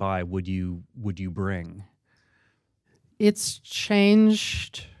flying by would you bring? It's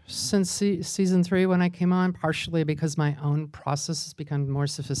changed since season 3 when I came on, partially because my own process has become more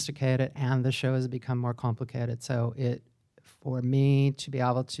sophisticated and the show has become more complicated. So for me to be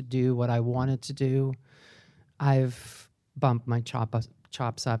able to do what I wanted to do, I've bumped my chops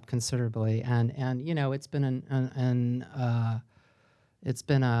up considerably, and you know, it's been an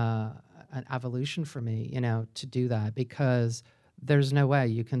evolution for me, you know, to do that, because there's no way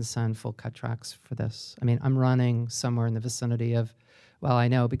you can send full cut tracks for this. I mean, I'm running somewhere in the vicinity of, well, I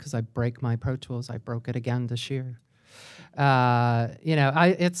know because I break my Pro Tools. I broke it again this year. You know,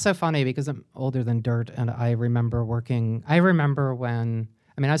 it's so funny because I'm older than dirt, and I remember when,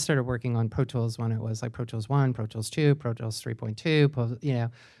 I started working on Pro Tools when it was like Pro Tools 1, Pro Tools 2, Pro Tools 3.2, you know,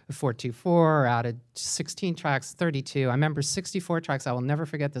 424, added 16 tracks, 32. I remember 64 tracks. I will never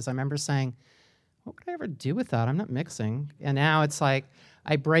forget this. I remember saying, what would I ever do with that? I'm not mixing. And now it's like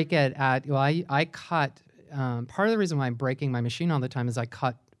I break it at, well, I cut, part of the reason why I'm breaking my machine all the time is I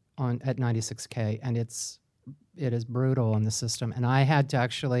cut at 96K, and it is brutal on the system. And I had to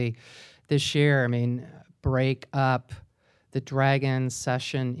actually, this year, break up the Dragon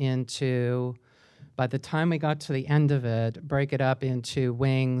session into, by the time we got to the end of it, break it up into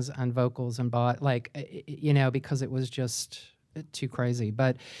wings and vocals and you know, because it was just too crazy.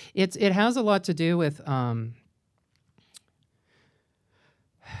 But it has a lot to do with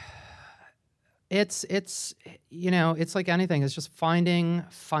it's you know, it's like anything. It's just finding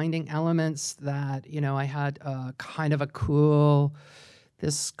elements that, you know, I had kind of a cool,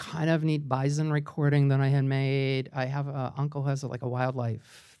 this kind of neat bison recording that I had made. I have uncle has like a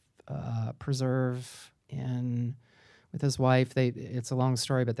wildlife preserve in with his wife. It's a long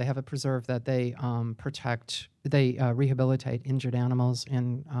story, but they have a preserve that they rehabilitate injured animals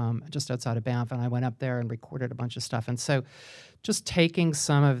in just outside of Banff. And I went up there and recorded a bunch of stuff. And so just taking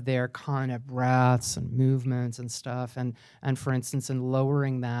some of their kind of breaths and movements and stuff, and for instance, and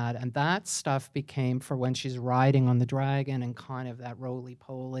lowering that, and that stuff became for when she's riding on the dragon and kind of that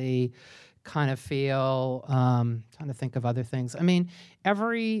roly-poly kind of feel. Trying to think of other things. I mean,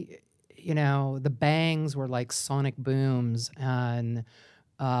 the bangs were like sonic booms, and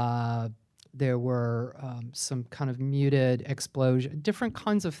there were some kind of muted explosion, different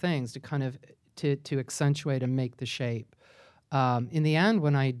kinds of things to kind of to accentuate and make the shape. In the end,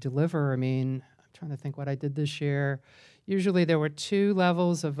 when I deliver, I mean, I'm trying to think what I did this year. Usually there were 2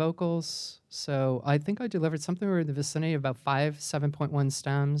 levels of vocals, so I think I delivered something in the vicinity of about 5 7.1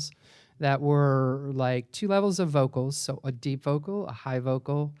 stems that were like 2 levels of vocals, so a deep vocal, a high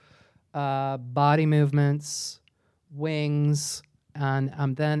vocal, body movements, wings,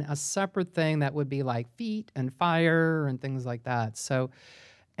 and then a separate thing that would be like feet and fire and things like that. So,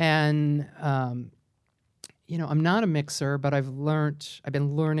 and I'm not a mixer, but I've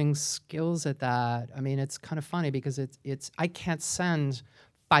been learning skills at that. I mean, it's kind of funny because I can't send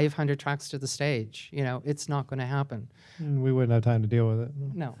 500 tracks to the stage. It's not going to happen. We wouldn't have time to deal with it.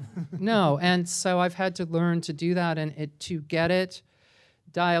 No. And so I've had to learn to do that and to get it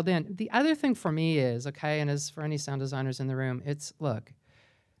dialed in. The other thing for me is, and as for any sound designers in the room, look,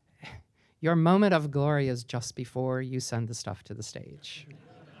 your moment of glory is just before you send the stuff to the stage.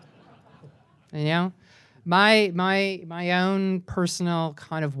 My own personal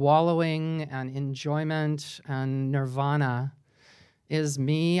kind of wallowing and enjoyment and nirvana is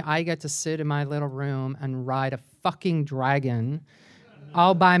me. I get to sit in my little room and ride a fucking dragon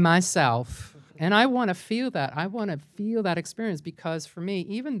all by myself. And I want to feel that. I want to feel that experience, because for me,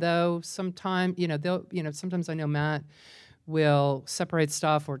 even though sometimes I know Matt will separate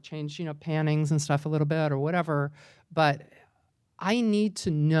stuff or change, pannings and stuff a little bit or whatever, but I need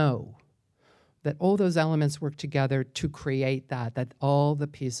to know that all those elements work together to create that all the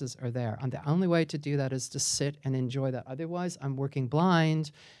pieces are there. And the only way to do that is to sit and enjoy that. Otherwise, I'm working blind,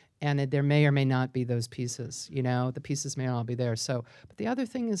 and there may or may not be those pieces. The pieces may not be there. So, but the other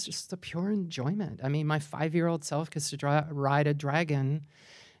thing is just the pure enjoyment. I mean, my 5-year-old self gets to ride a dragon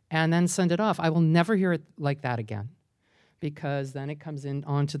and then send it off. I will never hear it like that again, because then it comes in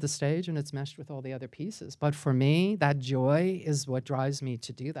onto the stage and it's meshed with all the other pieces. But for me, that joy is what drives me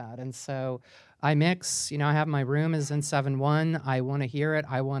to do that. And so I mix, I have my room is in 7.1. I want to hear it.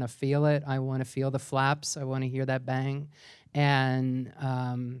 I want to feel it. I want to feel the flaps. I want to hear that bang. And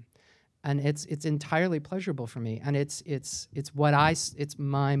it's entirely pleasurable for me. And it's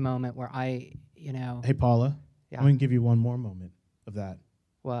my moment where I. Hey, Paula, yeah. I'm going to give you one more moment of that.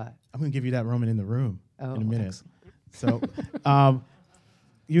 What? I'm going to give you that moment in the room in a minute. Excellent. So,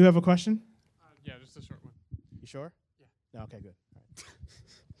 you have a question? Yeah, just a short one. You sure? Yeah. No, okay, good.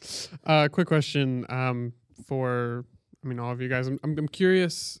 All right. Quick question for, all of you guys. I'm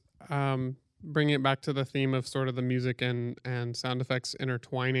curious, bringing it back to the theme of sort of the music and sound effects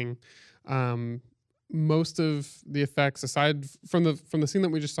intertwining. Most of the effects, aside from the scene that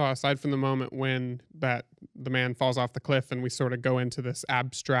we just saw, aside from the moment when the man falls off the cliff and we sort of go into this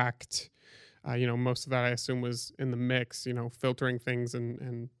abstract. Most of that I assume was in the mix, filtering things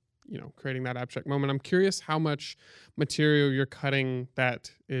and creating that abstract moment. I'm curious how much material you're cutting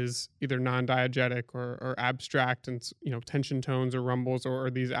that is either non-diegetic or abstract and, tension tones or rumbles or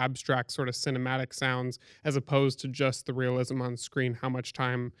these abstract sort of cinematic sounds, as opposed to just the realism on screen, how much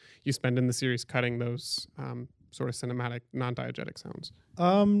time you spend in the series cutting those sort of cinematic, non-diegetic sounds.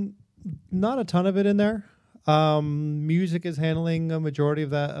 Not a ton of it in there. Music is handling a majority of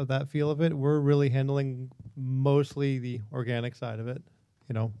that feel of it. We're really handling mostly the organic side of it,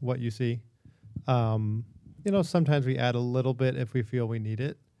 what you see. Sometimes we add a little bit if we feel we need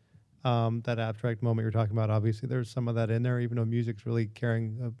it. That abstract moment you're talking about, obviously there's some of that in there, even though music's really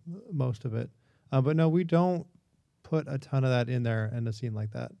carrying most of it. But no, we don't put a ton of that in there in a scene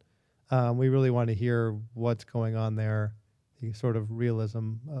like that. We really want to hear what's going on there, the sort of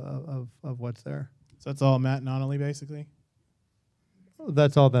realism of what's there. So that's all Matt Nonnelly, basically?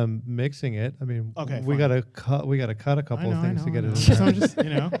 That's all them mixing it. Okay, we gotta cut a couple of things to get it in there. So I'm just,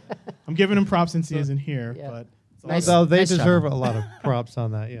 I'm giving him props since he isn't here, but they deserve a lot of props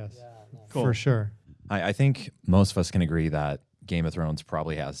on that, yes. Cool. For sure. I think most of us can agree that Game of Thrones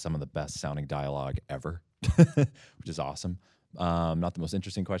probably has some of the best sounding dialogue ever, which is awesome. Not the most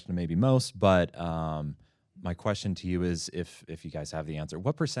interesting question, maybe most, but my question to you is, if you guys have the answer,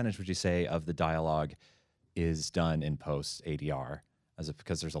 what percentage would you say of the dialogue is done in post ADR,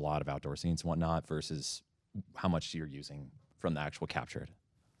 because there's a lot of outdoor scenes and whatnot, versus how much you're using from the actual captured.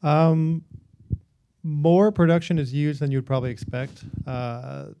 More production is used than you'd probably expect.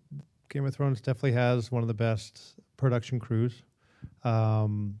 Game of Thrones definitely has one of the best production crews.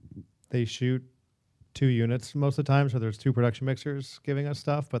 They shoot 2 units most of the time, so there's 2 production mixers giving us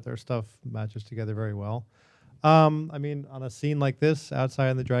stuff, but their stuff matches together very well. I mean, on a scene like this, outside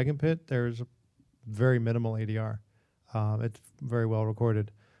in the Dragon Pit, there's very minimal ADR. It's very well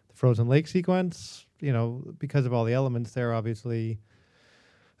recorded. The Frozen Lake sequence, you know, because of all the elements there, obviously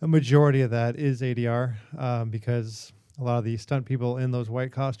a majority of that is ADR, because a lot of the stunt people in those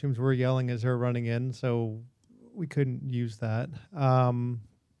white costumes were yelling as they're running in, so we couldn't use that.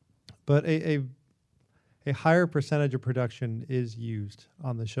 But a higher percentage of production is used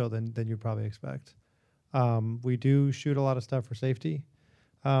on the show than you'd probably expect. We do shoot a lot of stuff for safety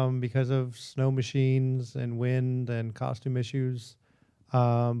because of snow machines and wind and costume issues,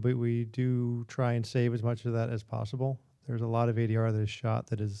 but we do try and save as much of that as possible. There's a lot of ADR that is shot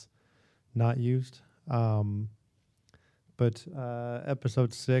that is not used. But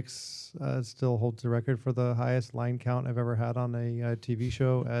episode 6 still holds the record for the highest line count I've ever had on a TV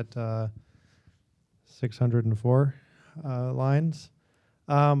show at 604 lines.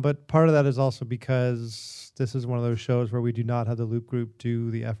 But part of that is also because this is one of those shows where we do not have the loop group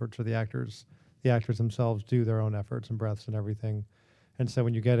do the efforts for the actors. The actors themselves do their own efforts and breaths and everything. And so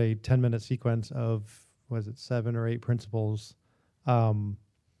when you get a 10-minute sequence of, 7 or 8 principals, fighting,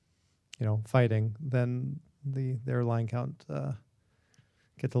 then their line count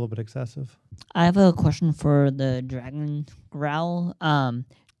gets a little bit excessive. I have a question for the dragon growl.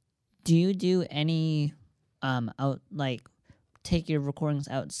 Do you do any take your recordings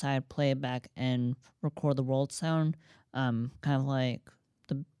outside, play it back, and record the world sound? Kind of like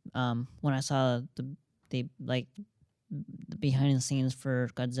the when I saw the behind the scenes for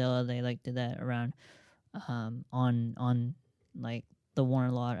Godzilla, they did that around on the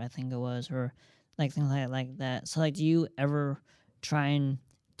Warner lot, I think it was, or things like that. So do you ever try and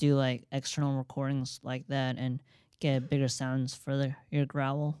do external recordings like that and get bigger sounds for your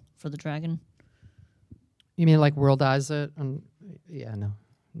growl for the dragon? You mean worldize it? Yeah,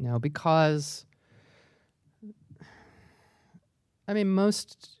 no, because I mean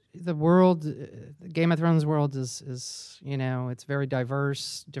the world, Game of Thrones world is it's very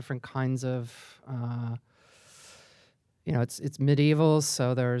diverse, different kinds of it's medieval,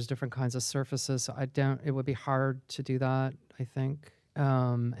 so there's different kinds of surfaces. So it would be hard to do that, I think.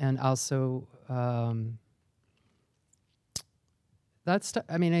 And also that's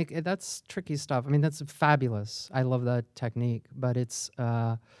tricky stuff. I mean, that's fabulous. I love that technique, but it's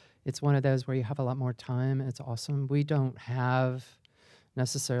one of those where you have a lot more time. It's awesome. We don't have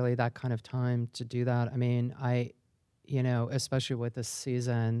necessarily that kind of time to do that. I mean, especially with this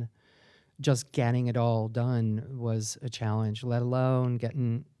season, just getting it all done was a challenge, let alone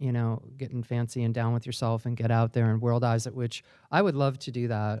getting fancy and down with yourself and get out there and worldize it, which I would love to do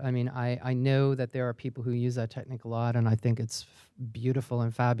that. I mean, I know that there are people who use that technique a lot, and I think it's beautiful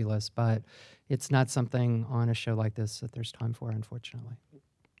and fabulous, but it's not something on a show like this that there's time for, unfortunately.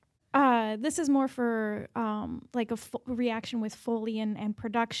 This is more for a reaction with Foley and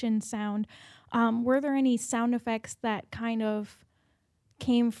production sound. Were there any sound effects that kind of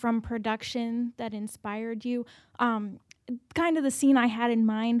came from production that inspired you? Kind of the scene I had in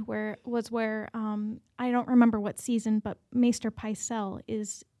mind where I don't remember what season, but Maester Pycelle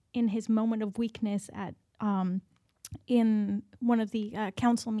is in his moment of weakness at in one of the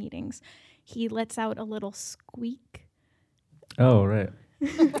council meetings. He lets out a little squeak. Oh, right.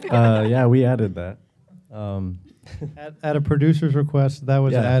 Yeah, we added that. At a producer's request, that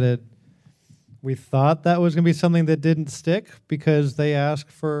was added. We thought that was going to be something that didn't stick because they ask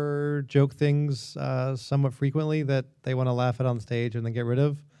for joke things somewhat frequently that they want to laugh at on stage and then get rid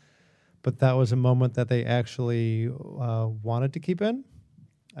of. But that was a moment that they actually wanted to keep in.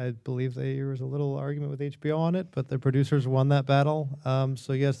 I believe there was a little argument with HBO on it, but the producers won that battle.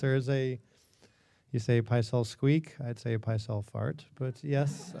 So yes, there is you say Pycelle squeak, I'd say a Pycelle fart, but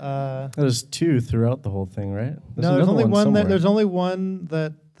yes. There's 2 throughout the whole thing, right? There's only one. There's only one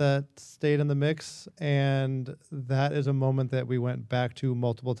that stayed in the mix, and that is a moment that we went back to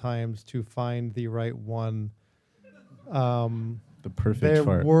multiple times to find the right one. The perfect there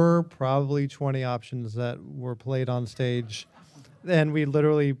fart. There were probably 20 options that were played on stage, and we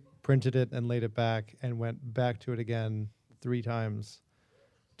literally printed it and laid it back and went back to it again 3 times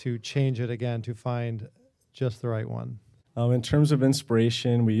to change it again to find just the right one. In terms of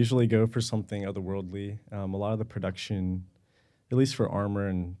inspiration, we usually go for something otherworldly. A lot of the production, at least for armor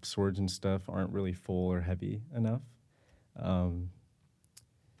and swords and stuff, aren't really full or heavy enough.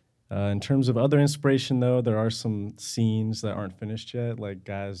 In terms of other inspiration, though, there are some scenes that aren't finished yet, like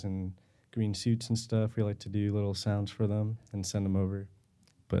guys in green suits and stuff. We like to do little sounds for them and send them over.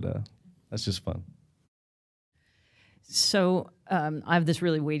 But that's just fun. So I have this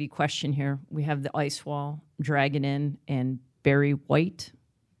really weighty question here. We have the Ice Wall, Dragon Inn, and Barry White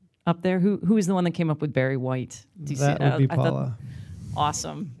up there. Who is the one that came up with Barry White? Do you That see? would be I thought- Paula.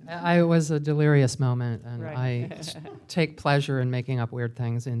 Awesome. It was a delirious moment, and Right. I take pleasure in making up weird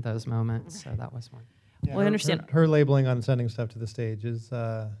things in those moments. So that was one. Yeah, Well, I understand. Her labeling on sending stuff to the stage is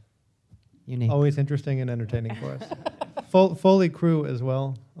unique, always interesting and entertaining for us. Foley crew as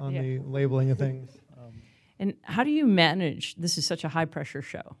well on Yeah. the labeling of things. And how do you manage? This is such a high pressure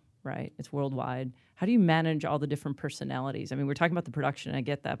show, right? It's worldwide. How do you manage all the different personalities? I mean, we're talking about the production, I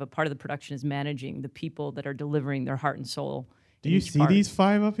get that, but part of the production is managing the people that are delivering their heart and soul. Do in you each see part. these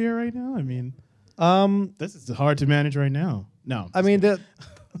 5 up here right now? I mean, this is hard to manage right now. No, I mean,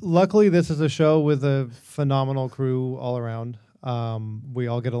 luckily, this is a show with a phenomenal crew all around. We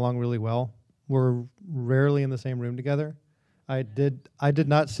all get along really well. We're rarely in the same room together. I did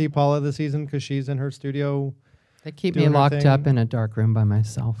not see Paula this season because she's in her studio. They keep me doing her locked thing. up in a dark room by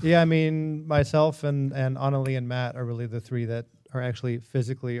myself. Yeah, I mean, myself and Annalie and Matt are really the three that are actually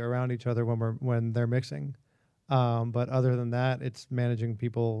physically around each other when they're mixing. But other than that, it's managing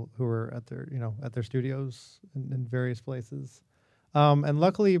people who are at their studios in various places. And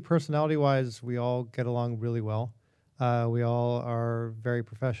luckily, personality-wise, we all get along really well. We all are very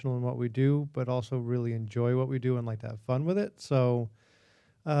professional in what we do, but also really enjoy what we do and like to have fun with it. So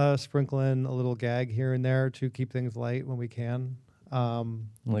sprinkle in a little gag here and there to keep things light when we can.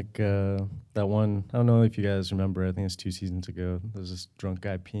 Like that one, I don't know if you guys remember, I think it's 2 seasons ago. There's this drunk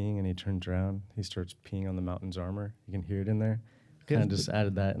guy peeing and he turns around. He starts peeing on the mountain's armor. You can hear it in there. Kind of just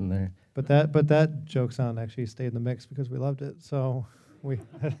added that in there. But that joke sound actually stayed in the mix because we loved it. So we...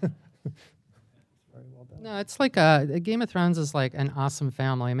 No, it's like Game of Thrones is like an awesome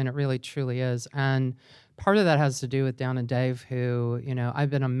family. I mean, it really truly is. And part of that has to do with Down and Dave, who, I've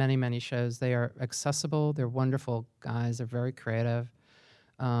been on many, many shows. They are accessible. They're wonderful guys. They're very creative.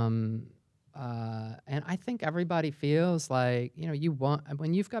 And I think everybody feels like,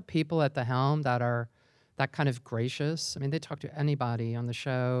 when you've got people at the helm that are that kind of gracious. I mean, they talk to anybody on the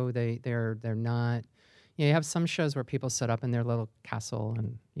show. They're not, you have some shows where people sit up in their little castle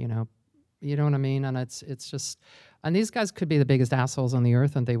and, you know what I mean? And it's just, and these guys could be the biggest assholes on the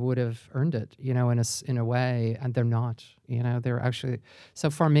earth and they would have earned it, in a way, and they're not, they're actually, so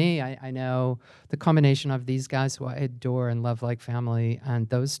for me, I know the combination of these guys who I adore and love like family and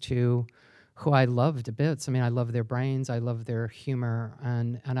those two who I loved a bit. I mean, I love their brains, I love their humor,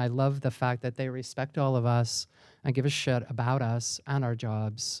 and I love the fact that they respect all of us and give a shit about us and our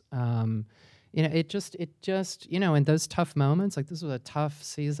jobs. It just, in those tough moments, like this was a tough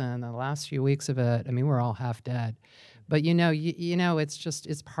season, the last few weeks of it, I mean, we're all half dead. But, it's just,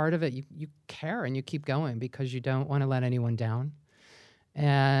 it's part of it. You care and you keep going because you don't want to let anyone down.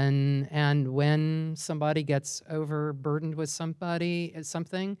 And when somebody gets overburdened with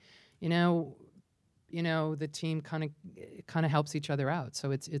something, the team kind of helps each other out.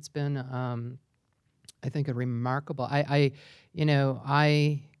 So it's been, I think, a remarkable,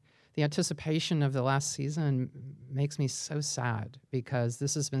 the anticipation of the last season makes me so sad because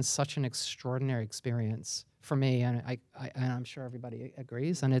this has been such an extraordinary experience for me, and I'm sure everybody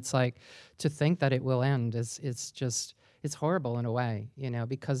agrees. And it's like to think that it will end it's horrible in a way,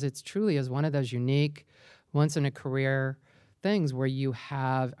 because it's truly is one of those unique, once in a career things where you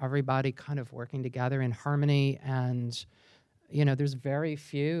have everybody kind of working together in harmony and. There's very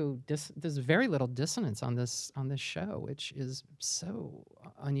little dissonance on this show, which is so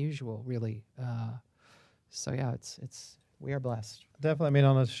unusual, really. So yeah, we are blessed. Definitely. I mean,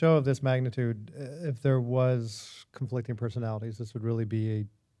 on a show of this magnitude, if there was conflicting personalities, this would really be a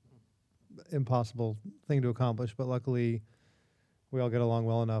impossible thing to accomplish. But luckily, we all get along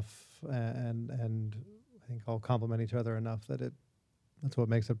well enough, and I think all complement each other enough that's what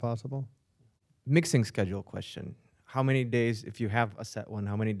makes it possible. Mixing schedule question. How many days, if you have a set one,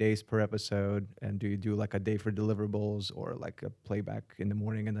 how many days per episode? And do you do like a day for deliverables or like a playback in the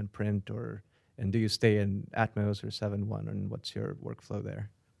morning and then print? And do you stay in Atmos or 7.1? And what's your workflow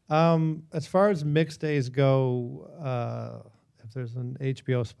there? As far as mix days go, if there's an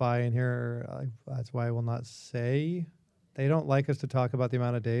HBO spy in here, that's why I will not say. They don't like us to talk about the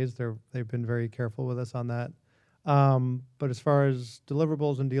amount of days. They've been very careful with us on that. But as far as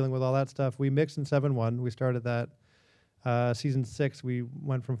deliverables and dealing with all that stuff, we mix in 7.1. We started that. Season 6, we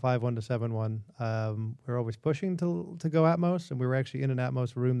went from 5.1 to 7.1. We're always pushing to go Atmos, and we were actually in an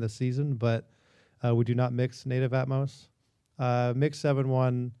Atmos room this season, but we do not mix native Atmos. Mix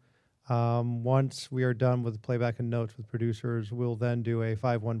 7.1, Once we are done with playback and notes with producers, we'll then do a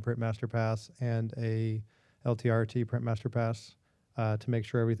 5.1 print master pass and a LTRT print master pass to make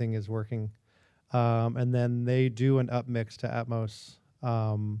sure everything is working. And then they do an upmix to Atmos.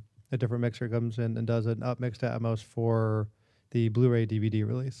 A different mixer comes in and does an upmix to Atmos for the Blu-ray DVD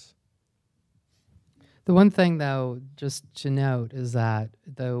release. The one thing, though, just to note is that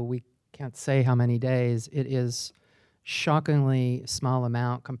though we can't say how many days, it is shockingly small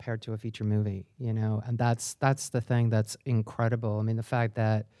amount compared to a feature movie, you know, and that's the thing that's incredible. I mean, the fact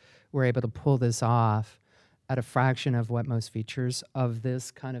that we're able to pull this off at a fraction of what most features of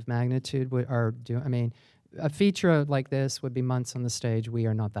this kind of magnitude are doing. I mean, a feature like this would be months on the stage. We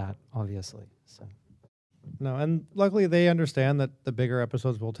are not that, obviously. So. No, and luckily they understand that the bigger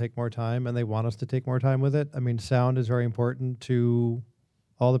episodes will take more time, and they want us to take more time with it. I mean, sound is very important to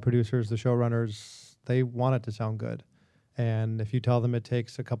all the producers, the showrunners. They want it to sound good. And if you tell them it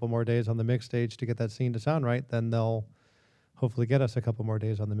takes a couple more days on the mix stage to get that scene to sound right, then they'll hopefully get us a couple more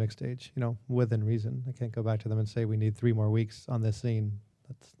days on the mix stage, you know, within reason. I can't go back to them and say we need 3 more weeks on this scene.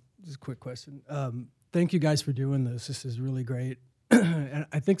 That's just a quick question. Thank you guys for doing this. This is really great. And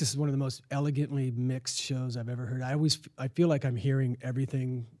I think this is one of the most elegantly mixed shows I've ever heard. I feel like I'm hearing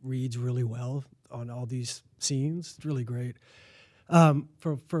everything reads really well on all these scenes. It's really great.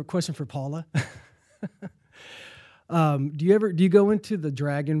 For a question for Paula. Do you go into the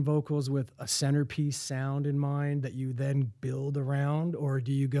dragon vocals with a centerpiece sound in mind that you then build around, or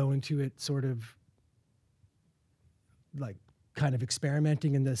do you go into it sort of like kind of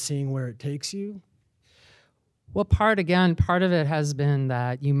experimenting and then seeing where it takes you? Well, part of it has been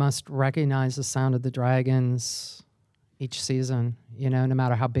that you must recognize the sound of the dragons each season, you know, no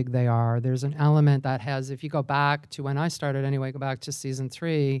matter how big they are. There's an element that has, if you go back to when I started anyway, go back to season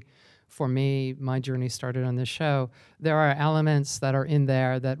 3, for me, my journey started on this show. There are elements that are in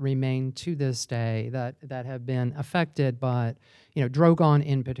there that remain to this day that have been affected by, you know, Drogon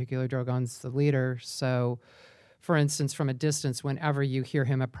in particular. Drogon's the leader. So, for instance, from a distance, whenever you hear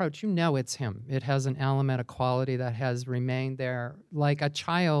him approach, you know it's him. It has an element, a quality that has remained there, like a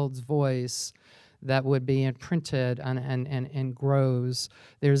child's voice that would be imprinted and grows.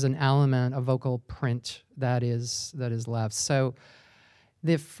 There's an element, a vocal print that is left. So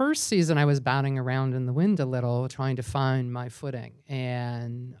the first season, I was batting around in the wind a little, trying to find my footing.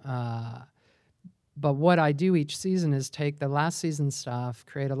 And but what I do each season is take the last season's stuff,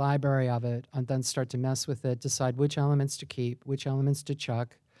 create a library of it, and then start to mess with it, decide which elements to keep, which elements to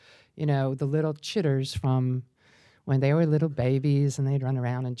chuck. You know, the little chitters from when they were little babies and they'd run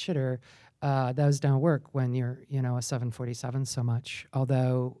around and chitter, those don't work when you're, you know, a 747 so much.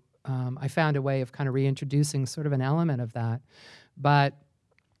 Although I found a way of kind of reintroducing sort of an element of that. But,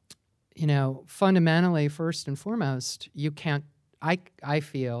 you know, fundamentally, first and foremost, you can't, I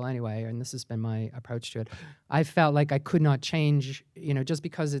feel anyway, and this has been my approach to it, I felt like I could not change, you know, just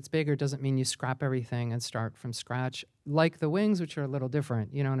because it's bigger doesn't mean you scrap everything and start from scratch. Like the wings, which are a little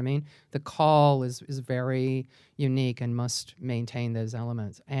different, you know what I mean? The call is very unique and must maintain those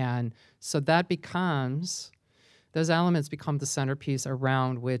elements. And so that becomes, those elements become the centerpiece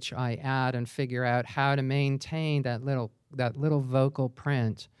around which I add and figure out how to maintain that little vocal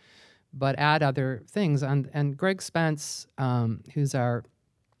print, but add other things. And Greg Spence, who's our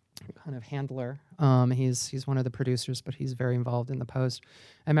kind of handler, he's one of the producers, but he's very involved in the post.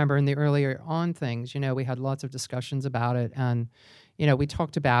 I remember in the earlier on things, you know, we had lots of discussions about it, and, you know, we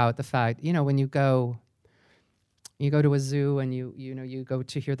talked about the fact, you know, when you go to a zoo and you go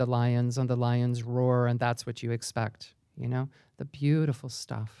to hear the lions and the lions roar, and that's what you expect, you know. The beautiful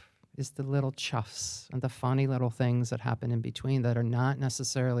stuff is the little chuffs and the funny little things that happen in between that are not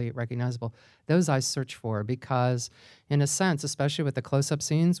necessarily recognizable. Those I search for because, in a sense, especially with the close-up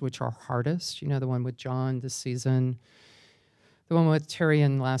scenes, which are hardest, you know, the one with Jon this season, the one with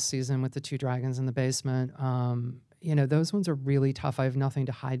Tyrion last season with the 2 dragons in the basement, you know, those ones are really tough. I have nothing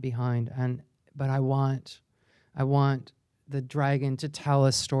to hide behind, but I want the dragon to tell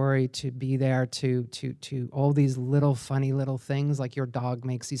a story, to be there, to all these little funny little things, like your dog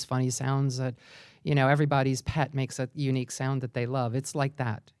makes these funny sounds that, you know, everybody's pet makes a unique sound that they love. It's like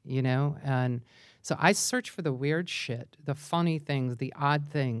that, you know? And so I search for the weird shit, the funny things, the odd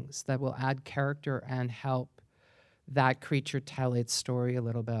things that will add character and help that creature tell its story a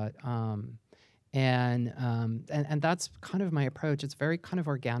little bit. And that's kind of my approach. It's very kind of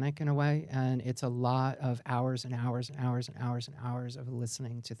organic in a way, and it's a lot of hours and hours and hours and hours and hours of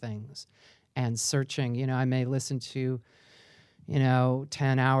listening to things and searching. You know, I may listen to, you know,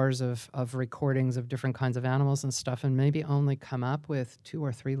 10 hours of recordings of different kinds of animals and stuff, and maybe only come up with 2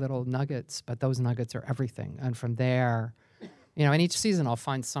 or 3 little nuggets, but those nuggets are everything. And from there, you know, and each season I'll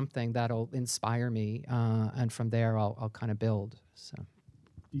find something that'll inspire me, and from there I'll kind of build. So,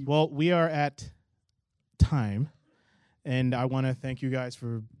 well, we are at time, and I want to thank you guys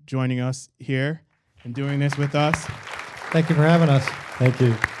for joining us here and doing this with us. Thank you for having us. Thank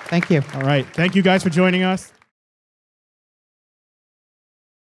you. All right, thank you guys for joining us.